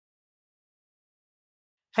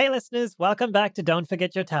Hey listeners, welcome back to Don't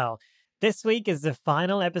Forget Your Towel. This week is the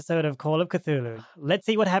final episode of Call of Cthulhu. Let's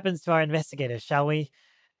see what happens to our investigators, shall we?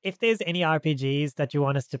 If there's any RPGs that you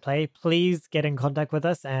want us to play, please get in contact with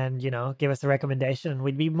us and, give us a recommendation, and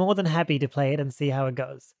we'd be more than happy to play it and see how it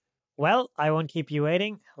goes. Well, I won't keep you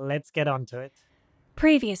waiting. Let's get on to it.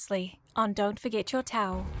 Previously on Don't Forget Your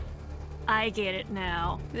Towel. I get it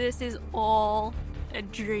now. This is all a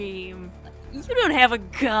dream. You don't have a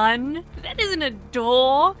gun. That isn't a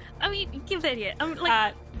door. I mean, give that here.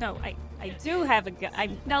 No, I do have a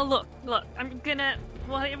gun. Now look. I'm gonna,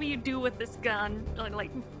 whatever you do with this gun,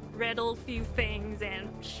 like riddle a few things and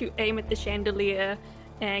aim at the chandelier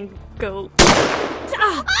and go.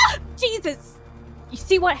 Jesus! You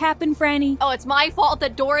see what happened, Franny? Oh, it's my fault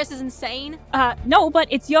that Doris is insane? No, but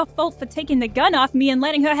it's your fault for taking the gun off me and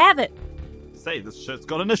letting her have it. Say, this shirt's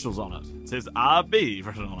got initials on it. It says RB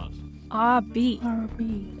written on it.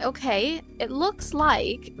 RB. Okay, it looks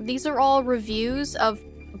like these are all reviews of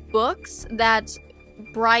books that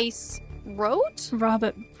Bryce wrote.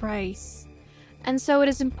 Robert Bryce. And so it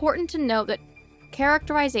is important to note that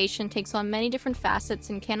characterization takes on many different facets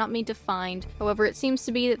and cannot be defined. However, it seems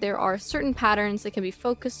to be that there are certain patterns that can be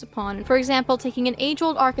focused upon. For example, taking an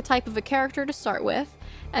age-old archetype of a character to start with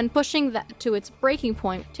and pushing that to its breaking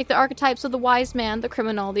point. Take the archetypes of the wise man, the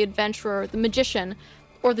criminal, the adventurer, the magician,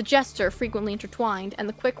 or the jester, frequently intertwined, and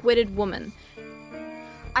the quick-witted woman.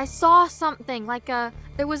 I saw something,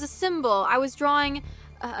 there was a symbol. I was drawing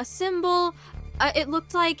a symbol. It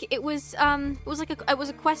looked like it was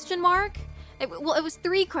a question mark. It was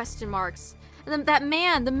 3 question marks. And then that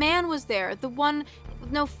man, the man was there, the one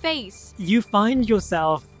with no face. You find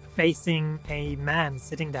yourself facing a man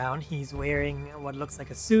sitting down. He's wearing what looks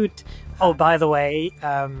like a suit. Oh, by the way,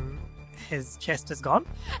 his chest is gone.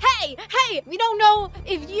 Hey, we don't know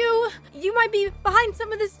if you might be behind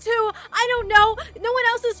some of this too. I don't know. No one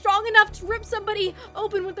else is strong enough to rip somebody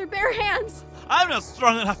open with their bare hands. I'm not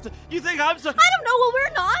strong enough to. You think I'm so. I don't know. Well,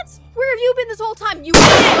 we're not. Where have you been this whole time? You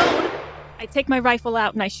alone. I take my rifle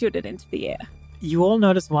out and I shoot it into the air. You all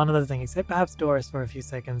notice one other thing, except perhaps Doris for a few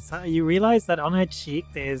seconds. You realize that on her cheek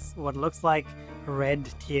there's what looks like red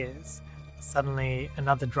tears. Suddenly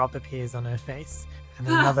another drop appears on her face, and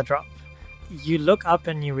then another drop. You look up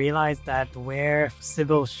and you realize that where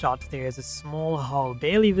Sybil shot, there is a small hole,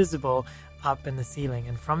 barely visible, up in the ceiling,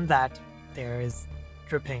 and from that there is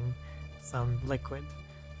dripping some liquid.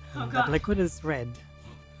 And that liquid is red.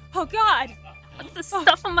 Oh God! What's the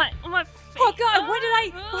stuff on my face? Oh God! What did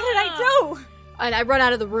I do? And I run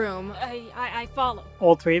out of the room. I follow.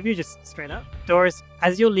 All three of you, just straight up. Doris,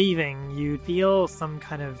 as you're leaving, you feel some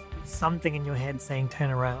kind of something in your head saying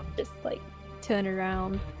turn around. Just turn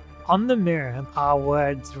around. On the mirror are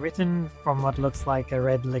words written from what looks like a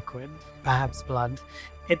red liquid, perhaps blood.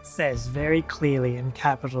 It says very clearly in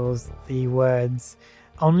capitals the words,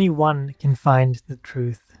 "Only one can find the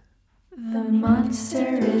truth." The monster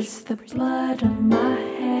is the blood on my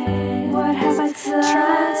head. What have I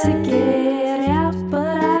tried to get out,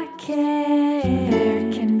 but I can't.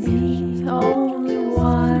 There can be only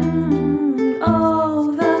one.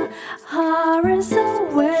 Oh, the horrors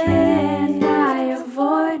of when I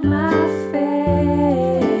avoid my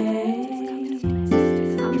fate.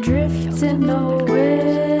 I'm drifting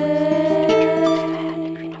away.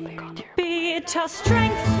 Bitter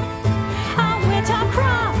strength, our wit, our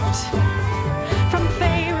craft. From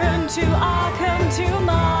Faerun to Arkham to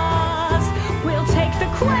Mars, we'll take the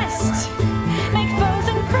quest, make foes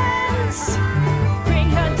and friends, bring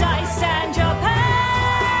her dice and your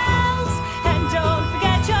pals, and don't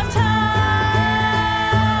forget your towel.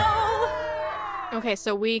 Okay,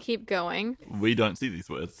 so we keep going. We don't see these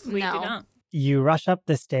words. We No. do not. You rush up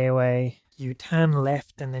the stairway, you turn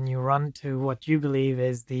left, and then you run to what you believe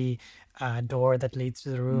is the door that leads to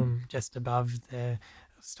the room just above the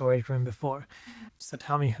storage room before. So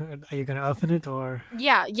tell me, are you going to open it or?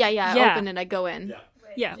 Yeah. Yeah. Open it. I go in.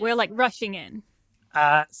 Yeah, we're rushing in.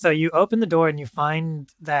 So you open the door and you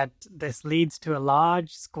find that this leads to a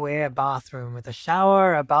large square bathroom with a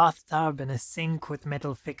shower, a bathtub, and a sink with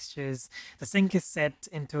metal fixtures. The sink is set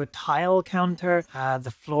into a tile counter.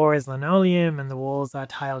 The floor is linoleum and the walls are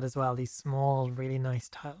tiled as well, these small, really nice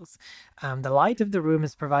tiles. The light of the room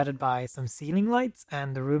is provided by some ceiling lights,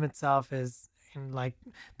 and the room itself is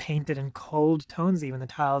painted in cold tones. Even the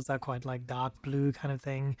tiles are quite dark blue kind of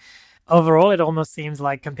thing. Overall, it almost seems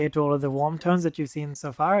like, compared to all of the warm tones that you've seen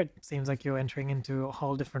so far, it seems like you're entering into a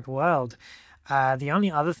whole different world. The only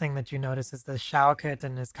other thing that you notice is the shower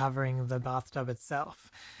curtain is covering the bathtub itself.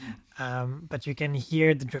 But you can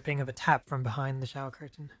hear the dripping of a tap from behind the shower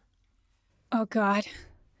curtain. Oh God.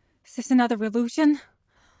 Is this another illusion?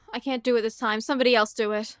 I can't do it this time. Somebody else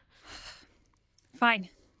do it. Fine.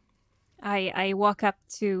 I walk up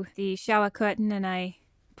to the shower curtain and I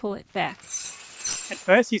pull it back. At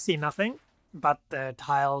first, you see nothing but the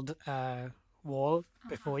tiled wall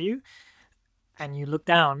before you. And you look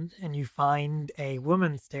down and you find a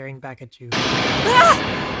woman staring back at you.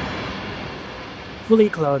 Fully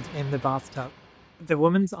clothed in the bathtub. The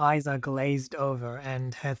woman's eyes are glazed over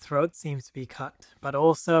and her throat seems to be cut, but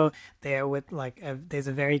also there with there's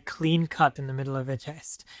a very clean cut in the middle of her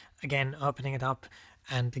chest. Again, opening it up,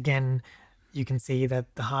 and again, you can see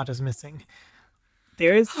that the heart is missing.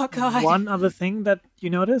 There is one other thing that you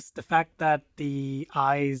notice, the fact that the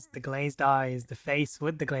eyes, the glazed eyes, the face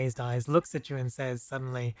with the glazed eyes looks at you and says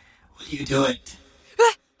suddenly, "Will you do it?"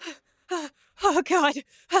 Oh, God.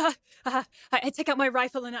 I take out my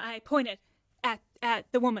rifle and I point it at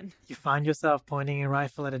the woman. You find yourself pointing a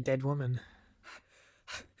rifle at a dead woman.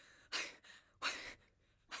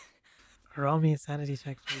 Roll me a sanity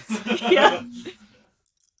check, please. Yeah.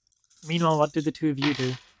 Meanwhile, what do the two of you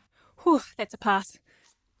do? Whew, that's a pass.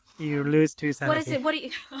 You lose 2 sanity. What is it? What do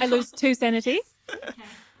you... I lose 2 sanity.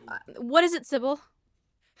 What is it, Sybil?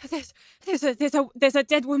 There's a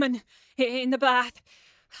dead woman in the bath.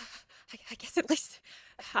 I guess at least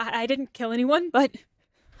I didn't kill anyone, but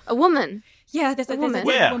A woman. yeah, there's a woman? dead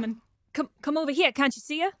Where? woman. Come over here. Can't you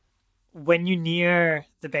see her? When you near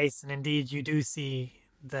the basin, indeed, you do see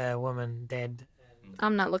the woman dead.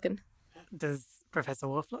 I'm not looking. Does Professor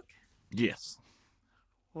Wolf look? Yes.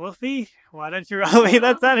 Wolfie, why don't you roll me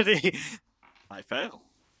that sanity? I fail.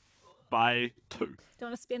 By 2. Don't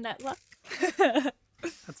want to spend that luck.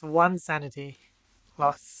 That's 1 sanity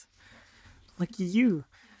loss. Lucky you.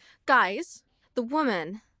 Guys, the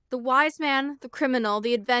woman, the wise man, the criminal,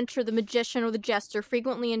 the adventurer, the magician, or the jester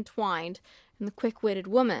frequently entwined, and the quick-witted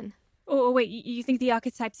woman. Oh, wait, you think the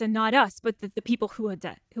archetypes are not us, but the people who are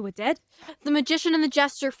dead? The magician and the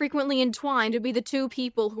jester frequently entwined would be the two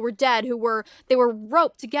people who were dead, they were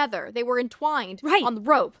roped together. They were entwined Right. on the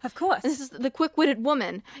rope. Of course. And this is the quick-witted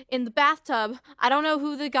woman. In the bathtub, I don't know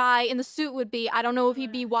who the guy in the suit would be. I don't know if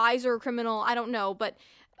he'd be wise or a criminal. I don't know, but...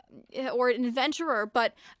 or an adventurer,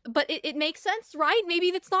 but it makes sense, right?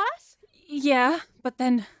 Maybe that's not us? Yeah, but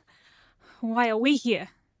then why are we here?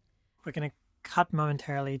 We're going to cut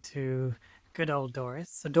momentarily to good old Doris.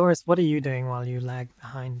 So, Doris, what are you doing while you lag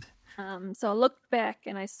behind? So I looked back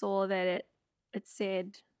and I saw that it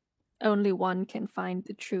said only one can find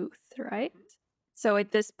the truth, right? So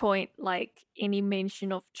at this point, like any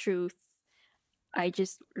mention of truth, I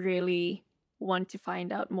just really want to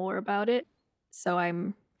find out more about it. So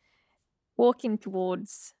I'm walking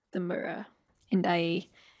towards the mirror and I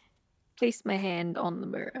place my hand on the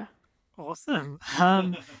mirror. Awesome.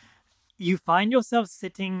 You find yourself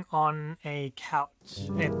sitting on a couch.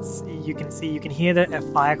 You can hear a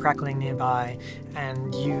fire crackling nearby,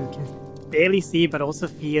 and you can barely see but also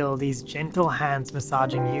feel these gentle hands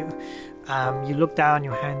massaging you. You look down,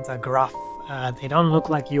 your hands are gruff. They don't look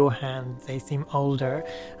like your hands. They seem older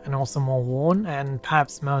and also more worn, and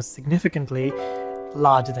perhaps most significantly,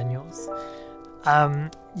 larger than yours.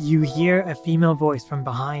 You hear a female voice from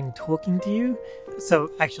behind talking to you.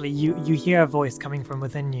 So actually, you hear a voice coming from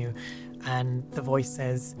within you, and the voice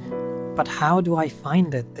says, "But how do I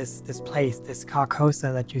find it, this place, this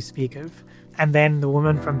Carcosa that you speak of?" And then the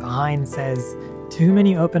woman from behind says, "Too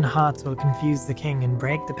many open hearts will confuse the king and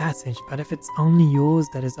break the passage, but if it's only yours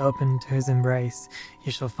that is open to his embrace,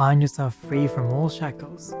 you shall find yourself free from all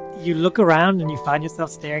shackles." You look around and you find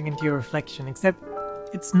yourself staring into your reflection, except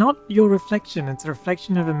it's not your reflection, it's a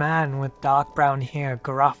reflection of a man with dark brown hair,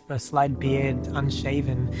 gruff, a slight beard,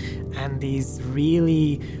 unshaven, and these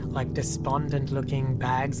really like despondent looking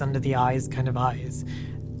bags under the eyes kind of eyes.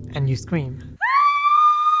 And you scream.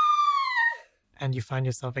 And you find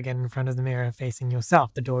yourself again in front of the mirror facing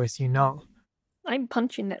yourself, the Doris you know. I'm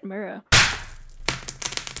punching that mirror.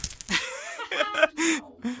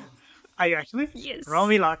 Are you actually? Yes. Roll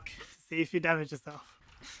me luck. See if you damage yourself.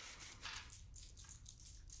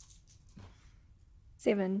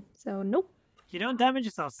 7. So nope. You don't damage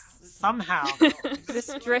yourself somehow.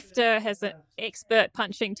 This drifter has an expert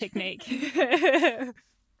punching technique.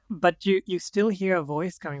 But you still hear a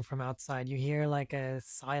voice coming from outside. You hear like a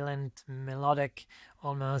silent, melodic,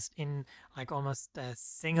 almost a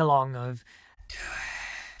sing-along of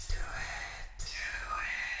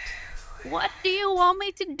What do you want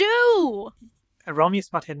me to do? roll me a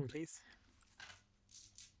spot hidden, please.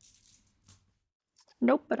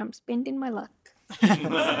 Nope, but I'm spending my luck.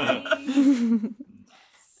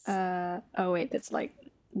 Oh wait, that's like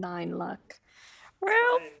 9 luck.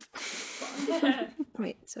 Well,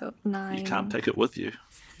 wait, so 9. You can't take it with you.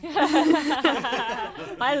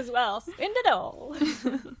 Might as well spend it all.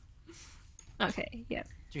 Okay, yeah.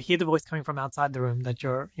 Do you hear the voice coming from outside the room that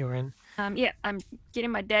you're in? Yeah, I'm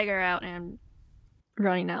getting my dagger out and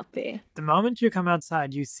running out there. The moment you come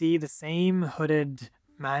outside, you see the same hooded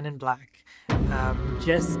man in black.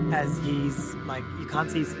 Just as he's, like, you can't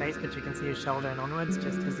see his face, but you can see his shoulder and onwards,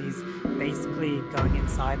 just as he's basically going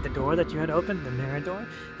inside the door that you had opened, the mirror door,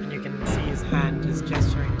 and you can see his hand just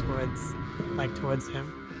gesturing towards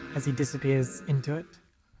him as he disappears into it.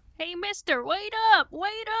 Hey, mister, wait up!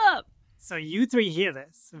 Wait up! So you three hear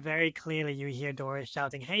this. Very clearly you hear Doris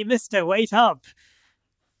shouting, "Hey, mister, wait up!"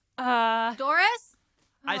 Doris?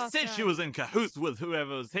 I said she was in cahoots with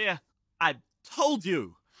whoever was here. I told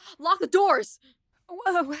you. Lock the doors!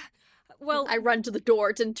 Whoa. Well, I run to the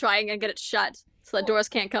door to try and get it shut so that Doris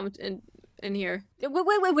can't come in here.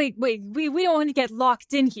 wait. We don't want to get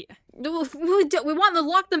locked in here. We want to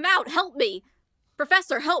lock them out. Help me.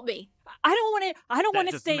 Professor, help me. I don't want That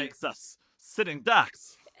to just stay, makes us sitting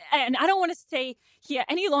ducks. and I don't want to stay here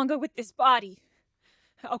any longer with this body.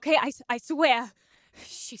 Okay, I swear.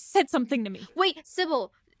 She said something to me. Wait,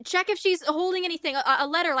 Sybil, check if she's holding anything, a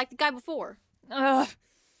letter like the guy before.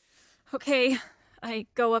 Okay, I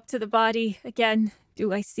go up to the body again.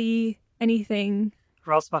 Do I see anything?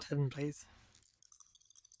 Roll spot hidden, please.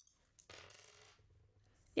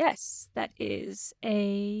 Yes, that is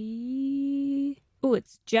a... Oh,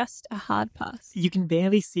 it's just a hard pass. You can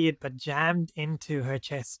barely see it, but jammed into her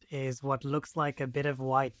chest is what looks like a bit of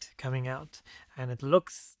white coming out, and it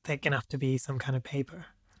looks thick enough to be some kind of paper.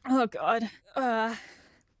 Oh, God.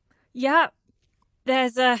 Yeah,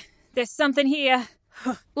 there's something here.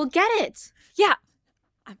 Well, get it. Yeah,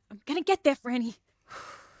 I'm gonna get there, Franny.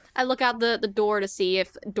 I look out the door to see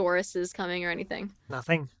if Doris is coming or anything.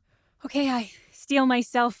 Nothing. Okay, I steel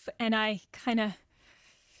myself and I kind of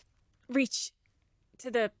reach to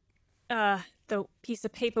the piece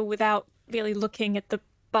of paper without really looking at the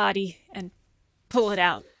body and pull it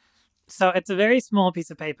out. So it's a very small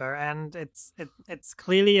piece of paper, and it's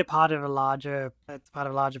clearly a part of a larger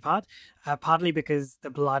part. Partly because the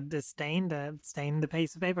blood is stained the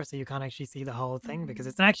piece of paper, so you can't actually see the whole thing because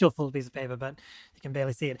it's an actual full piece of paper, but you can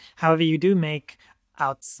barely see it. However, you do make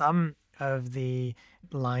out some of the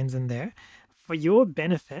lines in there. For your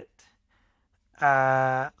benefit,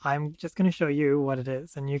 I'm just going to show you what it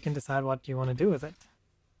is, and you can decide what you want to do with it.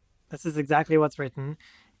 This is exactly what's written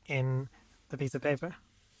in the piece of paper.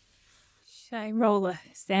 Should I roll a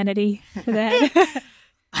sanity for that?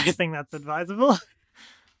 I think that's advisable.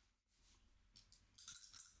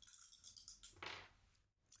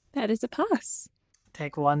 That is a pass.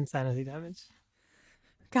 Take 1 sanity damage.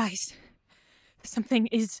 Guys, something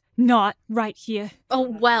is not right here. Oh,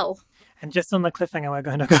 well. And just on the cliffhanger, we're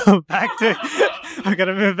going to go back to... we're going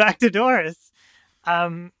to move back to Doris.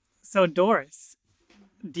 So Doris,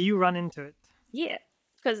 do you run into it? Yeah,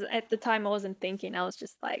 because at the time I wasn't thinking. I was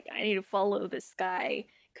just like, I need to follow this guy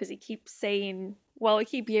because he keeps saying, well, I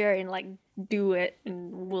keep hearing like, do it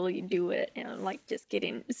and will you do it? And I'm like just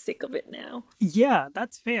getting sick of it now. Yeah,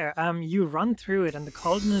 that's fair. You run through it and the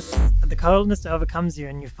coldness overcomes you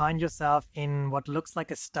and you find yourself in what looks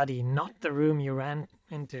like a study, not the room you ran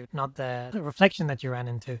into, not the reflection that you ran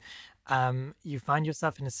into. You find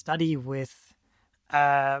yourself in a study with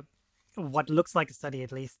what looks like a study,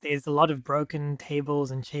 at least. There's a lot of broken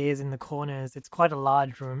tables and chairs in the corners. It's quite a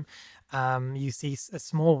large room. You see a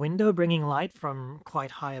small window bringing light from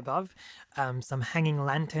quite high above. Some hanging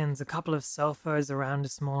lanterns, a couple of sofas around a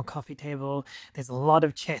small coffee table. There's a lot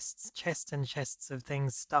of chests and chests of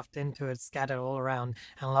things stuffed into it, scattered all around,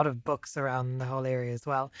 and a lot of books around the whole area as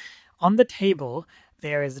well. On the table,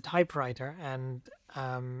 there is a typewriter, and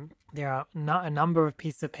there are a number of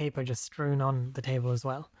pieces of paper just strewn on the table as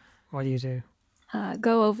well. What do you do?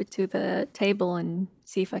 Go over to the table and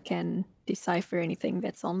see if I can decipher anything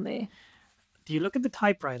that's on there. Do you look at the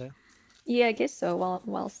typewriter? Yeah, I guess so.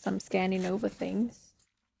 Whilst I'm scanning over things.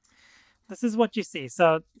 This is what you see.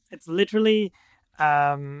 So it's literally,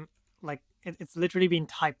 it's literally been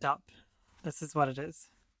typed up. This is what it is.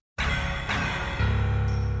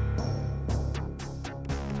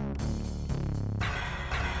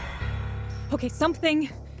 Okay, something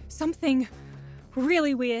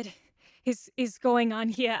really weird is going on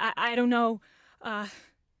here. I don't know.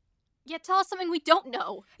 Yeah, tell us something we don't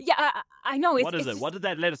know. Yeah, I know. What is it? What did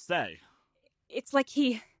that letter say? It's like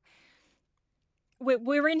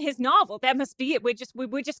we're in his novel. That must be it. We're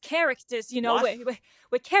just characters, you know. What?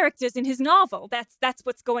 We're characters in his novel. That's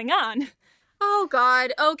what's going on. Oh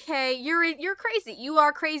God. Okay, you're crazy. You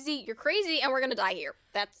are crazy. You're crazy, and we're gonna die here.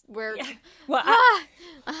 That's where. Yeah. Well,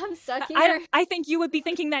 I'm stuck here. I think you would be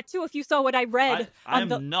thinking that too if you saw what I read I on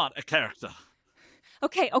the. am not a character.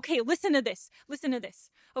 Okay, listen to this.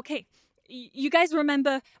 Okay, you guys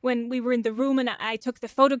remember when we were in the room and I took the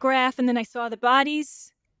photograph and then I saw the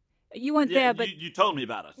bodies? You weren't there, but... You told me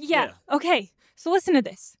about it. Yeah, okay, so listen to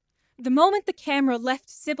this. The moment the camera left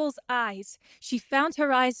Sybil's eyes, she found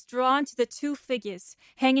her eyes drawn to the two figures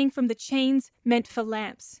hanging from the chains meant for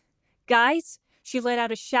lamps. Guys, she let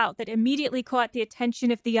out a shout that immediately caught the attention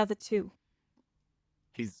of the other two.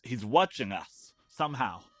 He's watching us,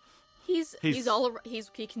 somehow. He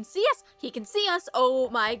can see us. He can see us. Oh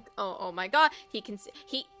my God. He can see.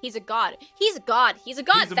 He's a god. He's a god.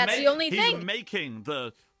 That's the only thing. He's making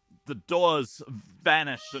the doors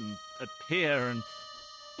vanish and appear and.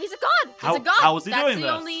 He's a god. He's a god. How is he doing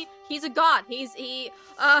this? He's a god.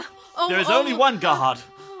 There is only one god.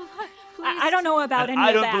 I don't know about any I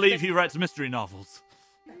of don't that. believe he writes mystery novels.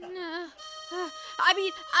 I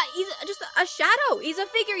mean, he's just a shadow. He's a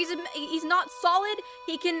figure. He's not solid.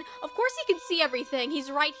 Of course he can see everything.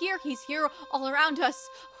 He's right here. He's here all around us.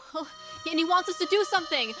 And he wants us to do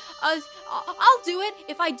something. I'll do it.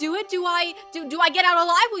 If I do it, do I get out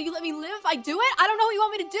alive? Will you let me live if I do it? I don't know what you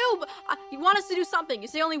want me to do, but you want us to do something. You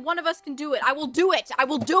say only one of us can do it. I will do it. I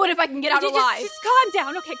will do it if I can get out alive. Just calm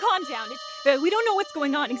down. Okay, calm down. We don't know what's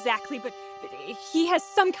going on exactly, but he has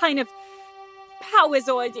some kind of powers,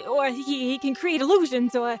 or he can create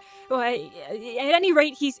illusions, or at any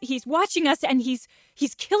rate, he's watching us, and he's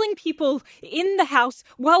killing people in the house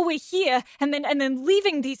while we're here, and then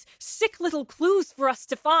leaving these sick little clues for us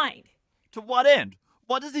to find. To what end?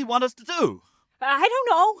 What does he want us to do? I don't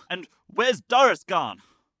know. And where's Doris gone?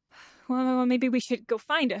 Well, maybe we should go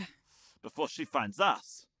find her. Before she finds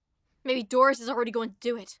us. Maybe Doris is already going to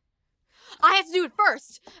do it. I have to do it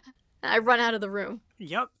first. I run out of the room.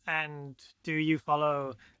 Yep, and do you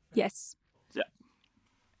follow? Yes. Yeah.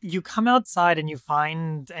 You come outside and you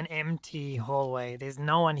find an empty hallway. There's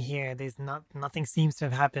no one here. Nothing seems to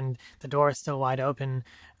have happened. The door is still wide open,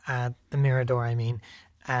 the mirror door, I mean,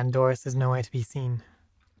 and Doris is nowhere to be seen.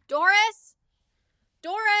 Doris!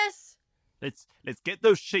 Let's get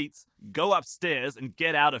those sheets, go upstairs, and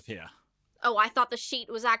get out of here. Oh, I thought the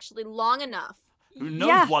sheet was actually long enough. Who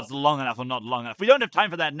knows what's long enough or not long enough? We don't have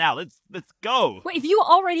time for that now. Let's go. Wait, if you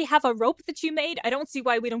already have a rope that you made, I don't see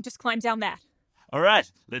why we don't just climb down that. All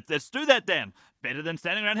right, let's do that then. Better than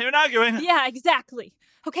standing around here and arguing. Yeah, exactly.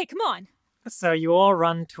 Okay, come on. So you all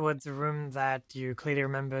run towards a room that you clearly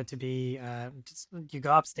remember to be. You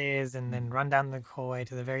go upstairs and then run down the hallway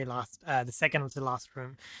to the very last, the second to last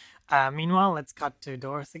room. Meanwhile, let's cut to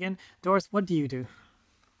Doris again. Doris, what do you do?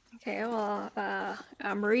 Okay, well,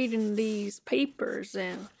 I'm reading these papers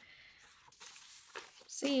and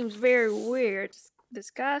seems very weird.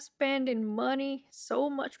 This guy spending money, so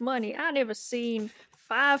much money. I never seen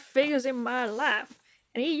 5 figures in my life,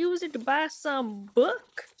 and he used it to buy some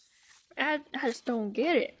book. I just don't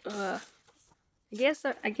get it. I guess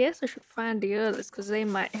I should find the others because they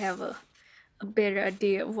might have a better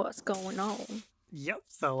idea of what's going on. Yep.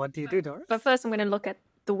 So what do you do, Doris? But first, I'm gonna look at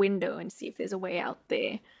the window and see if there's a way out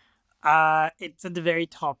there. It's at the very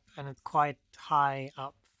top and it's quite high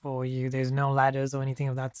up for you. There's no ladders or anything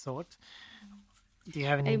of that sort. Do you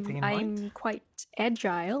have anything in mind? I'm quite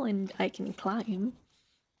agile and I can climb.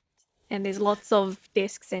 And there's lots of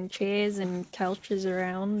desks and chairs and couches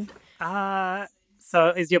around. So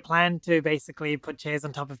is your plan to basically put chairs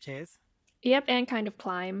on top of chairs? Yep, and kind of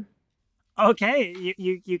climb. Okay,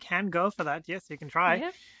 you can go for that. Yes, you can try.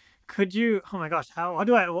 Yep. Could you? Oh my gosh,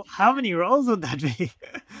 how many rolls would that be?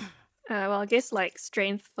 Well, I guess like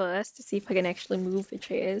strength first to see if I can actually move the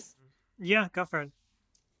chairs. Yeah, go for it.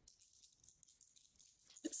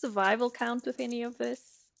 Does survival count with any of this?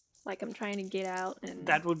 Like I'm trying to get out and...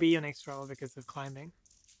 That would be your next roll because of climbing.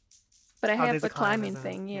 But I have there's the a climb climbing as a-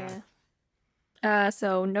 thing, yeah.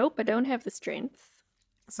 So nope, I don't have the strength.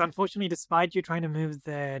 So unfortunately, despite you trying to move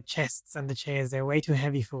the chests and the chairs, they're way too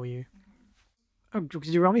heavy for you. Oh, could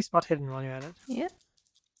you roll me spot hidden while you're at it? Yep.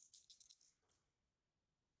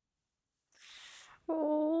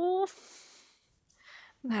 Oh.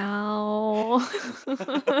 No.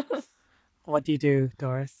 What do you do,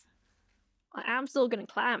 Doris? I'm still gonna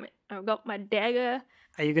climb it. I've got my dagger.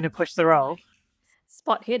 Are you going to push the roll?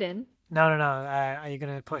 Spot hidden. No. Are you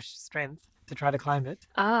going to push strength to try to climb it?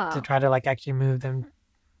 Ah. To try to actually move them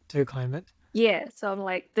to climb it? Yeah, so I'm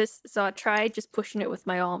like this. So I tried just pushing it with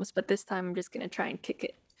my arms, but this time I'm just gonna try and kick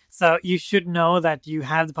it. So you should know that you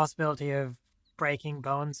have the possibility of breaking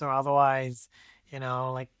bones or otherwise,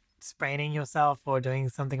 spraining yourself or doing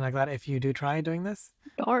something like that if you do try doing this?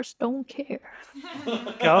 Doris don't care.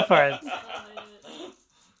 Go for it.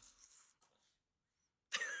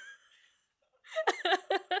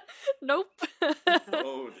 Nope.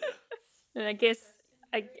 Oh dear. And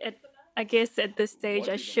I guess at this stage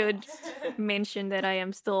I should mention that I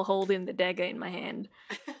am still holding the dagger in my hand.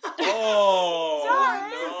 Oh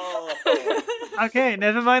no. Okay,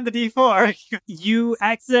 never mind the D4. You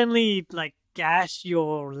accidentally gash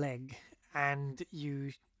your leg and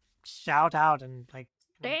you shout out and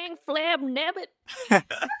Dang flab nabbit.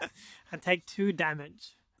 and take 2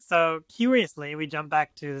 damage. So curiously, we jump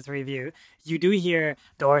back to the 3 of you. You do hear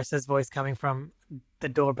Doris's voice coming from the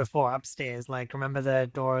door before upstairs. Remember the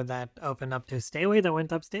door that opened up to a stairway that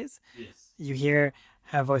went upstairs? Yes. You hear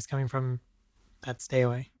her voice coming from that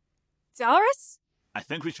stairway. Doris? I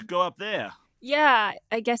think we should go up there. Yeah,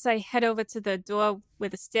 I guess I head over to the door where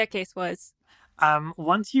the staircase was.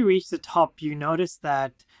 Once you reach the top, you notice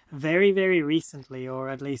that very, very recently, or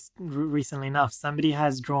at least recently enough, somebody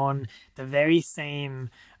has drawn the very same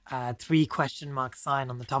 3 question mark sign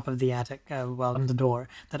on the top of the attic, on the door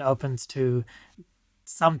that opens to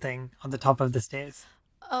something on the top of the stairs.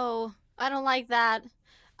 Oh, I don't like that.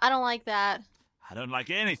 I don't like that. I don't like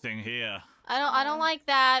anything here. I don't like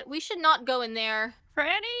that. We should not go in there.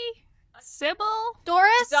 Franny? Sybil?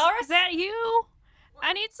 Doris? Is that you?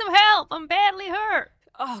 I need some help. I'm badly hurt.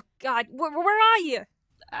 Oh, God. Where are you?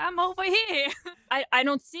 I'm over here. I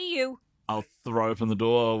don't see you. I'll throw open the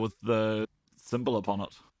door with the symbol upon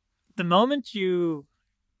it. The moment you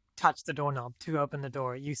touch the doorknob to open the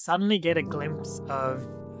door, you suddenly get a glimpse of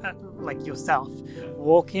yourself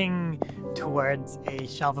walking towards a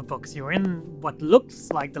shelf of books. You're in what looks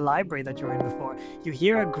like the library that you were in before. You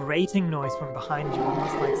hear a grating noise from behind you,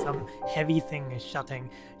 almost like some heavy thing is shutting.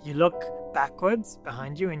 You look backwards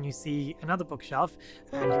behind you and you see another bookshelf,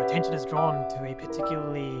 and your attention is drawn to a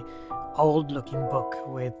particularly old-looking book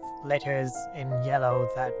with letters in yellow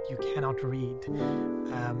that you cannot read.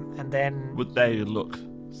 And then... Would they look,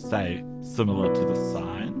 say, similar to the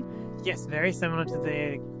sign? Yes, very similar to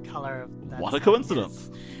the color of that. What a sign, coincidence.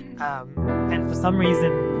 yes. And for some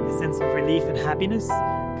reason, a sense of relief and happiness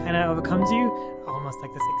kind of overcomes you, almost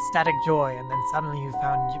like this ecstatic joy, and then suddenly you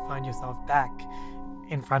find yourself back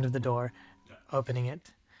in front of the door, opening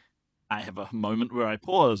it. I have a moment where I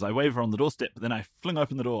pause, I waver on the doorstep, then I fling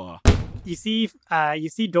open the door. You see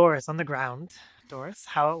Doris on the ground. Doris,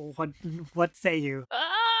 what say you?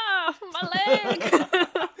 Ah, my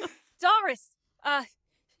leg. Doris!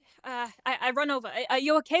 I run over. Are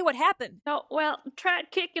you okay? What happened? No, well,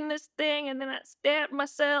 tried kicking this thing and then I stabbed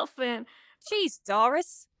myself and... Jeez,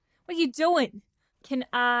 Doris. What are you doing? Can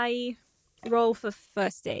I roll for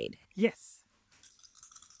first aid? Yes.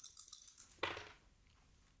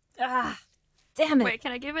 Ah, damn it. Wait,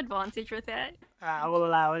 can I give advantage with that? I will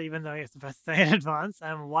allow it, even though you're supposed to say in advance.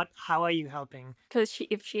 How are you helping? Because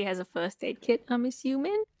if she has a first aid kit, I'm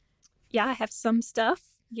assuming. Yeah, I have some stuff.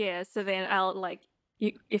 Yeah, so then I'll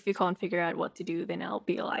if you can't figure out what to do, then I'll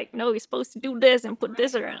be like, no, you're supposed to do this and put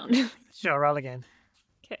this around. Sure, roll again.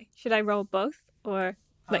 Okay, should I roll both? Or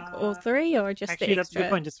all 3 or just Actually, the that's a extra? good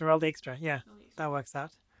point. Just to roll the extra. Yeah, that works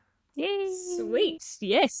out. Yay. Sweet.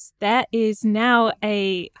 Yes, that is now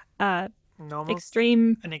a Normal.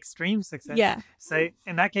 extreme. An extreme success. Yeah. So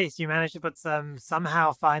in that case, you manage to put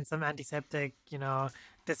somehow find some antiseptic,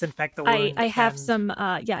 disinfect the wound. I have and- some.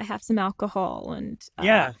 I have some alcohol and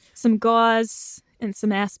Yeah. some gauze and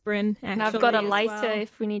some asprin. And I've got a actually, as lighter well.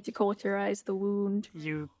 if we need to cauterize the wound.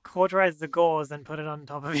 You cauterize the gauze and put it on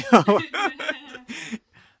top of your.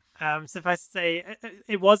 Suffice to say,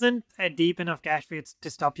 it wasn't a deep enough gash for you to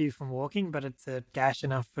stop you from walking, but it's a gash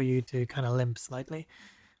enough for you to kind of limp slightly.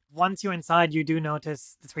 Once you're inside, the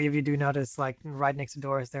 3 of you do notice, right next to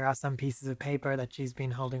Doris, there are some pieces of paper that she's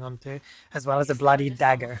been holding on to, as well as a bloody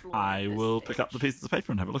dagger. I will pick up the pieces of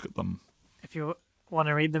paper and have a look at them. If you want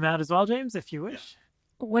to read them out as well, James, if you wish.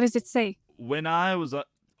 What does it say? When I was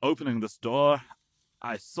opening this door,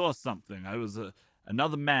 I saw something. I was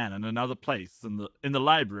another man in another place in the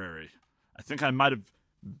library. I think I might have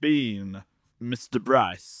been Mr.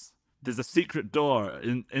 Bryce. There's a secret door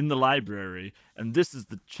in the library, and this is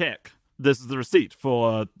the check. This is the receipt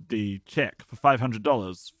for the check for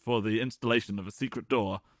 $500 for the installation of a secret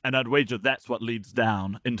door, and I'd wager that's what leads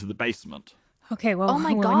down into the basement. Okay, well, Oh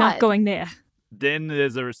my we're not God. going there. Then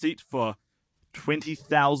there's a receipt for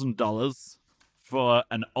 $20,000 for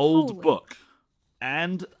an old Holy- book.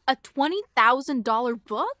 And A $20,000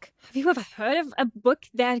 book? Have you ever heard of a book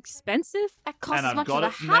that expensive? That costs and as I've much got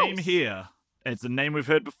as its a house. name here. It's a name we've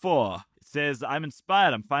heard before. says, I'm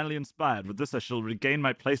inspired. I'm finally inspired. With this, I shall regain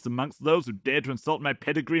my place amongst those who dare to insult my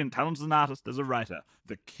pedigree and talent as an artist, as a writer.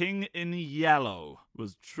 The King in Yellow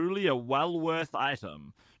was truly a well-worth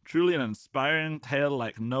item. Truly an inspiring tale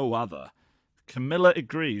like no other. Camilla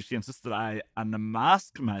agrees. She insists that I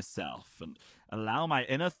unmask myself and allow my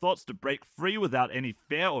inner thoughts to break free without any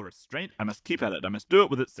fear or restraint. I must keep at it. I must do it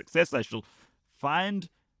with its success. I shall find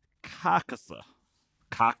Carcassonne.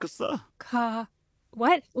 Carcassonne?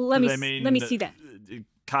 What? Let Do me they see that.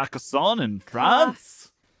 Carcassonne in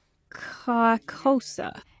France?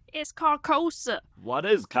 Carcosa. It's Carcosa. What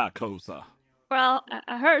is Carcosa? Well,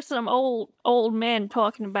 I heard some old men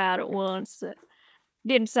talking about it once. That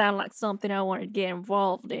didn't sound like something I wanted to get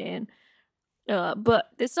involved in. But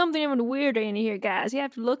there's something even weirder in here, guys. You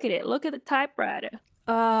have to look at it. Look at the typewriter.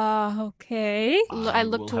 Okay. I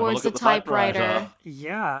look We'll have a towards look the at the typewriter.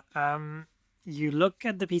 Yeah, you look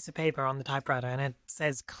at the piece of paper on the typewriter and it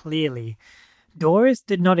says clearly, Doris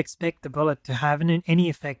did not expect the bullet to have any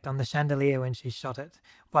effect on the chandelier when she shot it.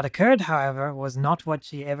 What occurred, however, was not what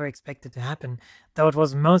she ever expected to happen, though it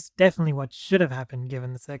was most definitely what should have happened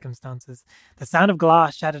given the circumstances. The sound of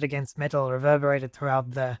glass shattered against metal reverberated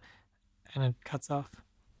throughout the... and it cuts off.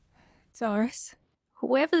 Doris.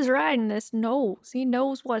 Whoever's writing this knows. He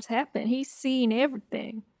knows what's happened. He's seen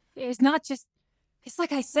everything. It's not just. It's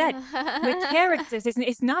like I said. The characters.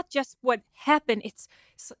 It's not just what happened. It's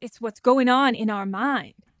what's going on in our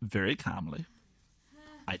mind. Very calmly,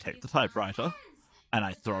 I take the typewriter and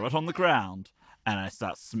I throw it on the ground and I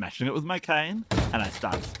start smashing it with my cane and I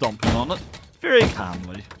start stomping on it very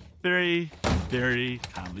calmly. Very, very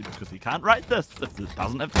calmly, because he can't write this if it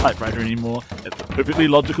doesn't have typewriter anymore. It's a perfectly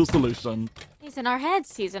logical solution. He's in our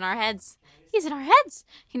heads. He's in our heads. He's in our heads.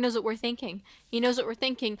 He knows what we're thinking. He knows what we're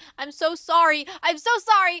thinking. I'm so sorry. I'm so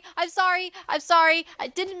sorry. I'm sorry. I'm sorry. I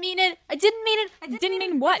didn't mean it. I didn't mean it. I Didn't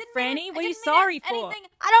mean what, Franny? What are you sorry for? Anything.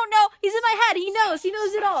 I don't know. He's in my head. He knows. He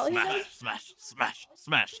knows it all. He knows. Smash.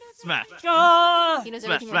 Oh! He knows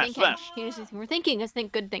Smash, everything smash, we're thinking. smash. He knows everything we're thinking. Let's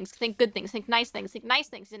think good things. Think good things. Think nice things. Think nice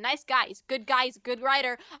things. He's a nice guy. He's a good guy. He's a good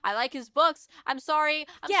writer. I like his books. I'm sorry.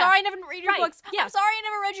 I'm Yeah, sorry I never read your right, books. yeah. I'm sorry I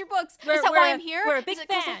never read your books. Is that why I'm here? We're a big Is it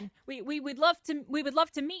 'cause fan. We would love to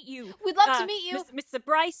meet you. We'd love to meet you. Mr.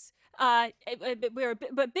 Bryce. We're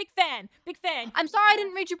a big fan. Big fan. I'm sorry I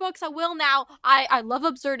didn't read your books. I will now. I love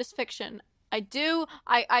absurdist fiction. I do.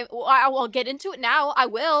 I will get into it now. I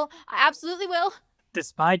will. I absolutely will.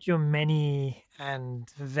 Despite your many and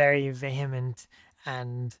very vehement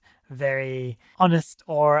and very honest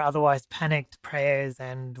or otherwise panicked prayers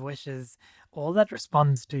and wishes, all that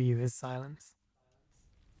responds to you is silence.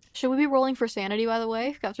 Should we be rolling for sanity, by the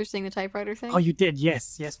way, after seeing the typewriter thing? Oh, you did?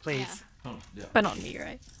 Yes, please. Oh, yeah. But not me,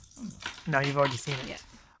 right? No, you've already seen it. Yeah.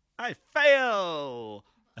 I fail!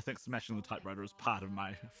 I think smashing the typewriter is part of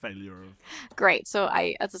my failure of... Great. So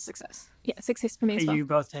that's a success. Yeah, success for me as well. You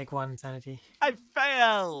both take 1 sanity. I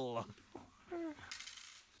fail!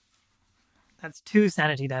 That's 2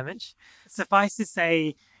 sanity damage. Suffice to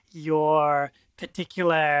say, your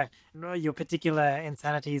particular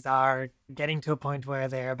insanities are getting to a point where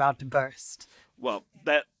they're about to burst. Well,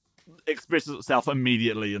 that expresses itself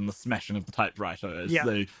immediately in the smashing of the typewriter as Yeah.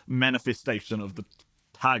 the manifestation of the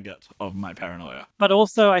target of my paranoia. But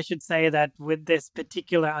also, I should say that with this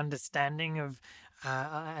particular understanding of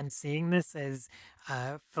and seeing this as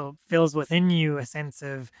fills within you a sense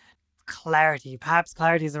of clarity. Perhaps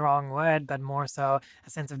clarity is the wrong word, but more so a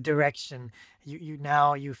sense of direction.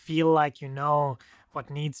 You feel like you know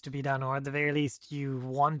what needs to be done, or at the very least, you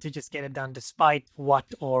want to just get it done despite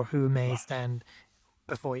what or who may stand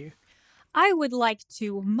before you. I would like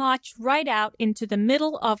to march right out into the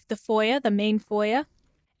middle of the foyer, the main foyer,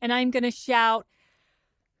 and I'm going to shout,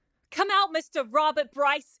 "Come out, Mr. Robert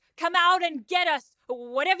Bryce! Come out and get us!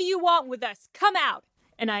 Whatever you want with us, come out!"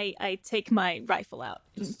 And I take my rifle out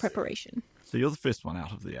in preparation. So you're the first one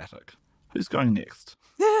out of the attic. Who's going next?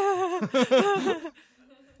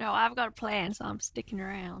 No, I've got a plan, so I'm sticking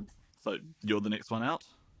around. So you're the next one out?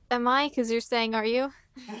 Am I? Because you're saying, are you?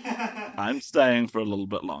 I'm staying for a little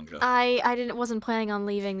bit longer. Wasn't planning on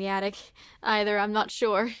leaving the attic either. I'm not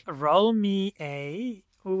sure. Roll me a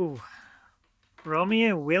will,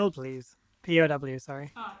 please. POW,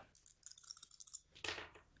 sorry.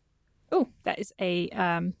 Oh, that is a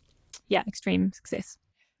extreme success.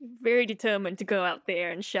 Very determined to go out there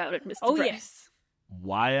and shout at Mr. Oh, Bryce. yes.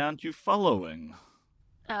 Why aren't you following?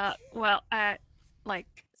 I'm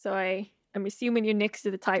assuming you're next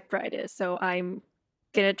to the typewriter, so I'm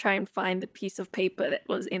gonna try and find the piece of paper that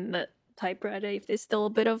was in the typewriter, if there's still a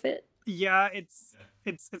bit of it. Yeah, it's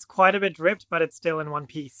quite a bit ripped, but it's still in one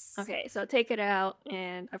piece. Okay, so I take it out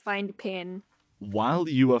and I find a pen While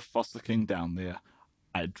you are fossicking down there,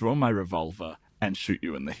 I draw my revolver and shoot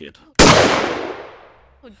you in the head.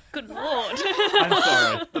 Oh, good lord. I'm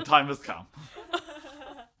sorry, the time has come.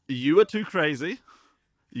 You are too crazy.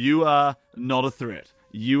 You are not a threat.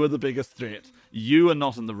 You are the biggest threat. You are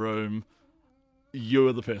not in the room. You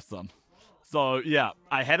are the person. So, yeah,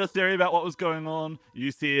 I had a theory about what was going on.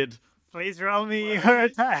 You said, Please roll me your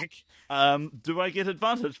attack. do I get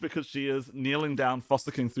advantage because she is kneeling down,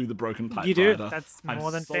 fossicking through the broken pipe? You do. rider? That's I'm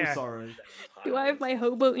more than so fair. sorry. Do I have my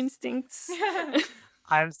hobo instincts?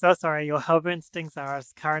 I'm so sorry. Your hobo instincts are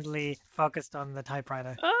currently focused on the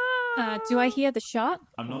typewriter. Do I hear the shot?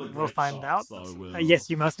 I'm not a We'll great find shot, out. So we'll... Yes,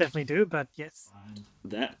 you most definitely do, but yes.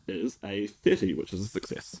 That is a 30, which is a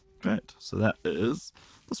success. Great. So that is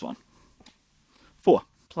this one. 4.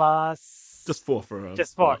 Plus... Just 4 for a...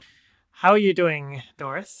 Just 4. How are you doing,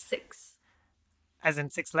 Doris? 6. As in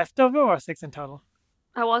 6 leftover or 6 in total?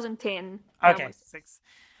 I wasn't 10. I Okay, was- 6.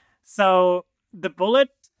 So the bullet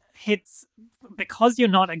hits, because you're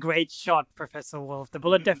not a great shot, Professor Wolf, the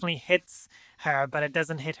bullet definitely hits her, but it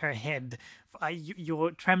doesn't hit her head.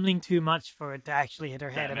 You're trembling too much for it to actually hit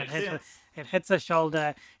her head, That and makes it hits her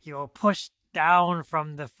shoulder. You're pushed down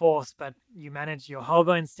from the force, but you manage, your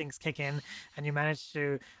hobo instincts kick in, and you manage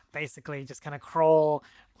to basically just kind of crawl,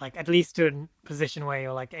 like at least to a position where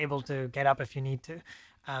you're like able to get up if you need to.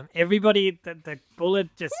 Everybody, the bullet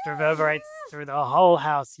just reverberates through the whole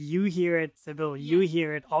house. You hear it, Sybil. You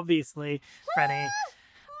hear it, obviously, Franny.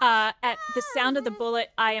 At the sound of the bullet,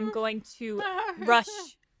 I am going to rush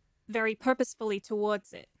very purposefully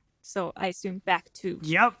towards it. So I assume back to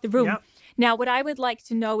Yep. the room. Yep. Now, what I would like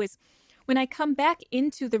to know is when I come back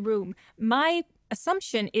into the room, my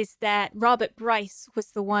assumption is that Robert Bryce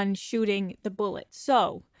was the one shooting the bullet.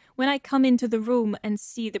 So when I come into the room and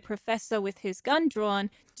see the professor with his gun drawn,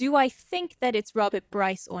 do I think that it's Robert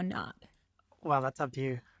Bryce or not? Well, that's up to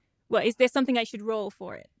you. Well, is there something I should roll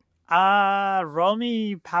for it? Roll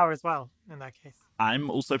me power as well, in that case. I'm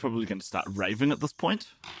also probably going to start raving at this point.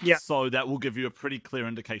 Yeah. So that will give you a pretty clear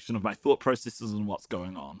indication of my thought processes and what's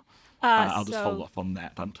going on. I'll just hold off on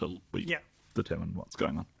that until we Yeah. determine what's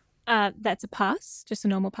going on. That's a pass, just a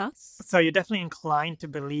normal pass. So you're definitely inclined to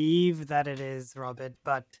believe that it is Robert,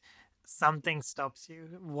 but something stops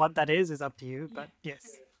you. What that is up to you, but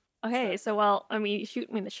yes. Okay, so well, I mean, you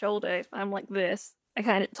shoot me in the shoulder. If I'm like this, I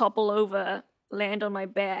kind of topple over, land on my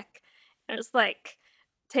back, and it's like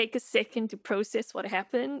take a second to process what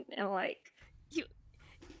happened, and like,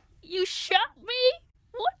 you shot me?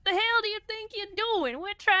 What the hell do you think you're doing?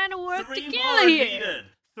 We're trying to work 3 together more here. needed.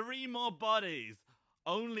 3 more bodies.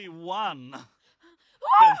 Only one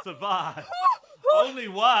can survive. Only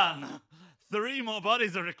one. 3 more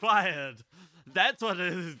bodies are required. That's what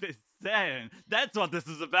it is saying. That's what this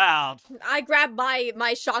is about. I grabbed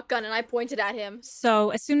my shotgun and I pointed at him. So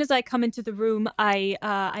as soon as I come into the room, I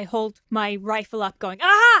hold my rifle up, going,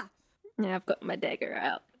 "Aha!" Yeah, I've got my dagger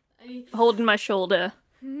out, holding my shoulder.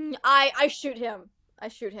 I shoot him. I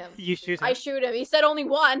shoot him. You shoot him. I shoot him. He said only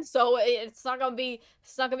one, so it's not gonna be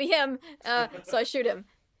him. So I shoot him.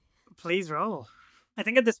 Please roll. I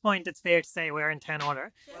think at this point it's fair to say we're in 10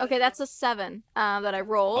 order. Okay, that's a 7 that I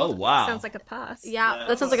rolled. Oh, wow. Sounds like a pass. Yeah,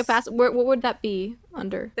 that sounds like a pass. What would that be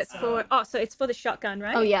under? That's for so it's for the shotgun,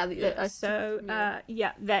 right? Oh yeah.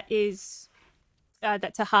 Yeah, that is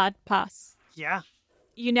that's a hard pass. Yeah.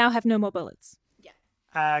 You now have no more bullets.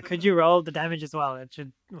 Could you roll the damage as well? It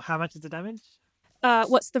should. How much is the damage?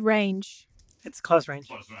 What's the range? It's close range.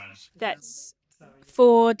 That's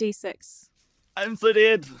 4d6. I'm so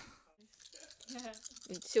dead.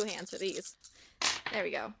 2 hands for these. There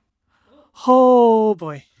we go. Oh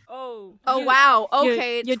boy. Oh. Oh wow.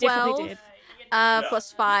 Okay, you 12. definitely did.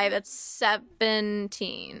 Plus 5. That's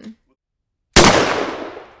 17.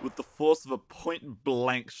 With the force of a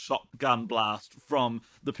point-blank shotgun blast from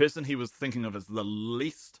the person he was thinking of as the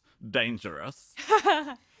least dangerous.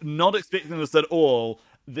 Not expecting this at all,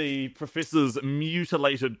 the professor's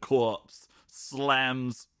mutilated corpse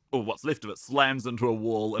slams, or what's left of it, slams into a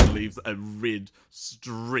wall and leaves a red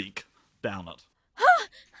streak down it.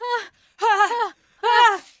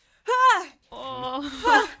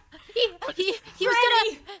 He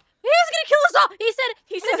was gonna kill us all.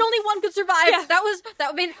 He said only one could survive. Yeah. That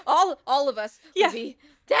would mean all of us Yeah. would be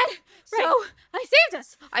dead. So I saved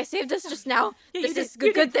us. I saved us just now. Yeah, This you is did. a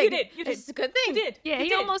You good did. thing. You did. You This did. is a good thing. You did. Yeah, You he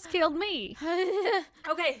did. almost killed me.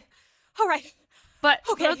 Okay. All right. But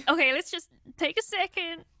Okay. okay, let's just take a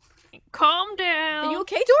second, calm down. Are you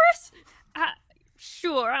okay, Doris?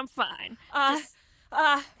 Sure, I'm fine.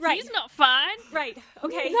 Right. He's not fine. Right.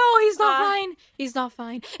 Okay. No, he's not Uh, fine. He's not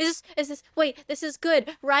fine. Is this, wait, this is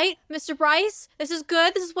good, right? Mr. Bryce? This is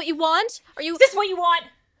good? This is what you want? Is this what you want?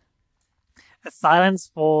 A silence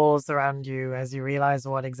falls around you as you realize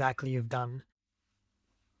what exactly you've done.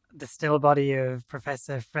 The still body of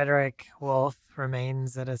Professor Frederick Wolf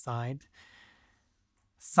remains at his side.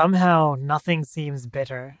 Somehow, nothing seems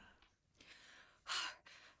better.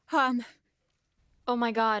 Oh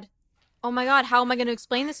my god. Oh my god, how am I going to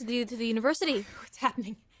explain this to the university? What's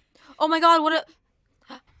happening? Oh my god, what a...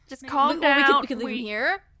 Just calm down. We could leave him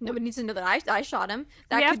here. Nobody needs to know that I shot him.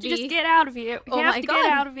 That we have could to be... just get out of here. We Oh have my to God.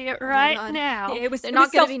 get out of here my right God. now. It was They're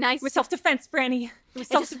not going to be nice. It was self-defense, Franny. It was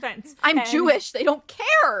self-defense. I'm And- Jewish. They don't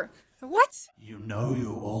care. What? You know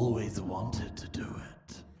you always wanted to do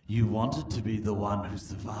it. You wanted to be the one who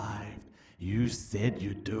survived. You said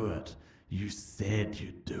you'd do it. You said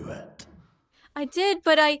you'd do it. I did,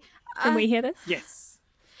 but I... Can we hear this? Yes.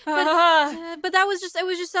 But that was just... It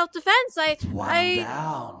was just self-defense. One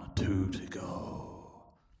down, 2 to go.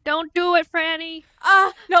 Don't do it, Franny.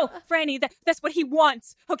 No, Franny, that's what he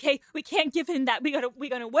wants. Okay, we can't give him that. We're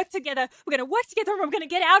gonna work together. We're gonna work together, and we're gonna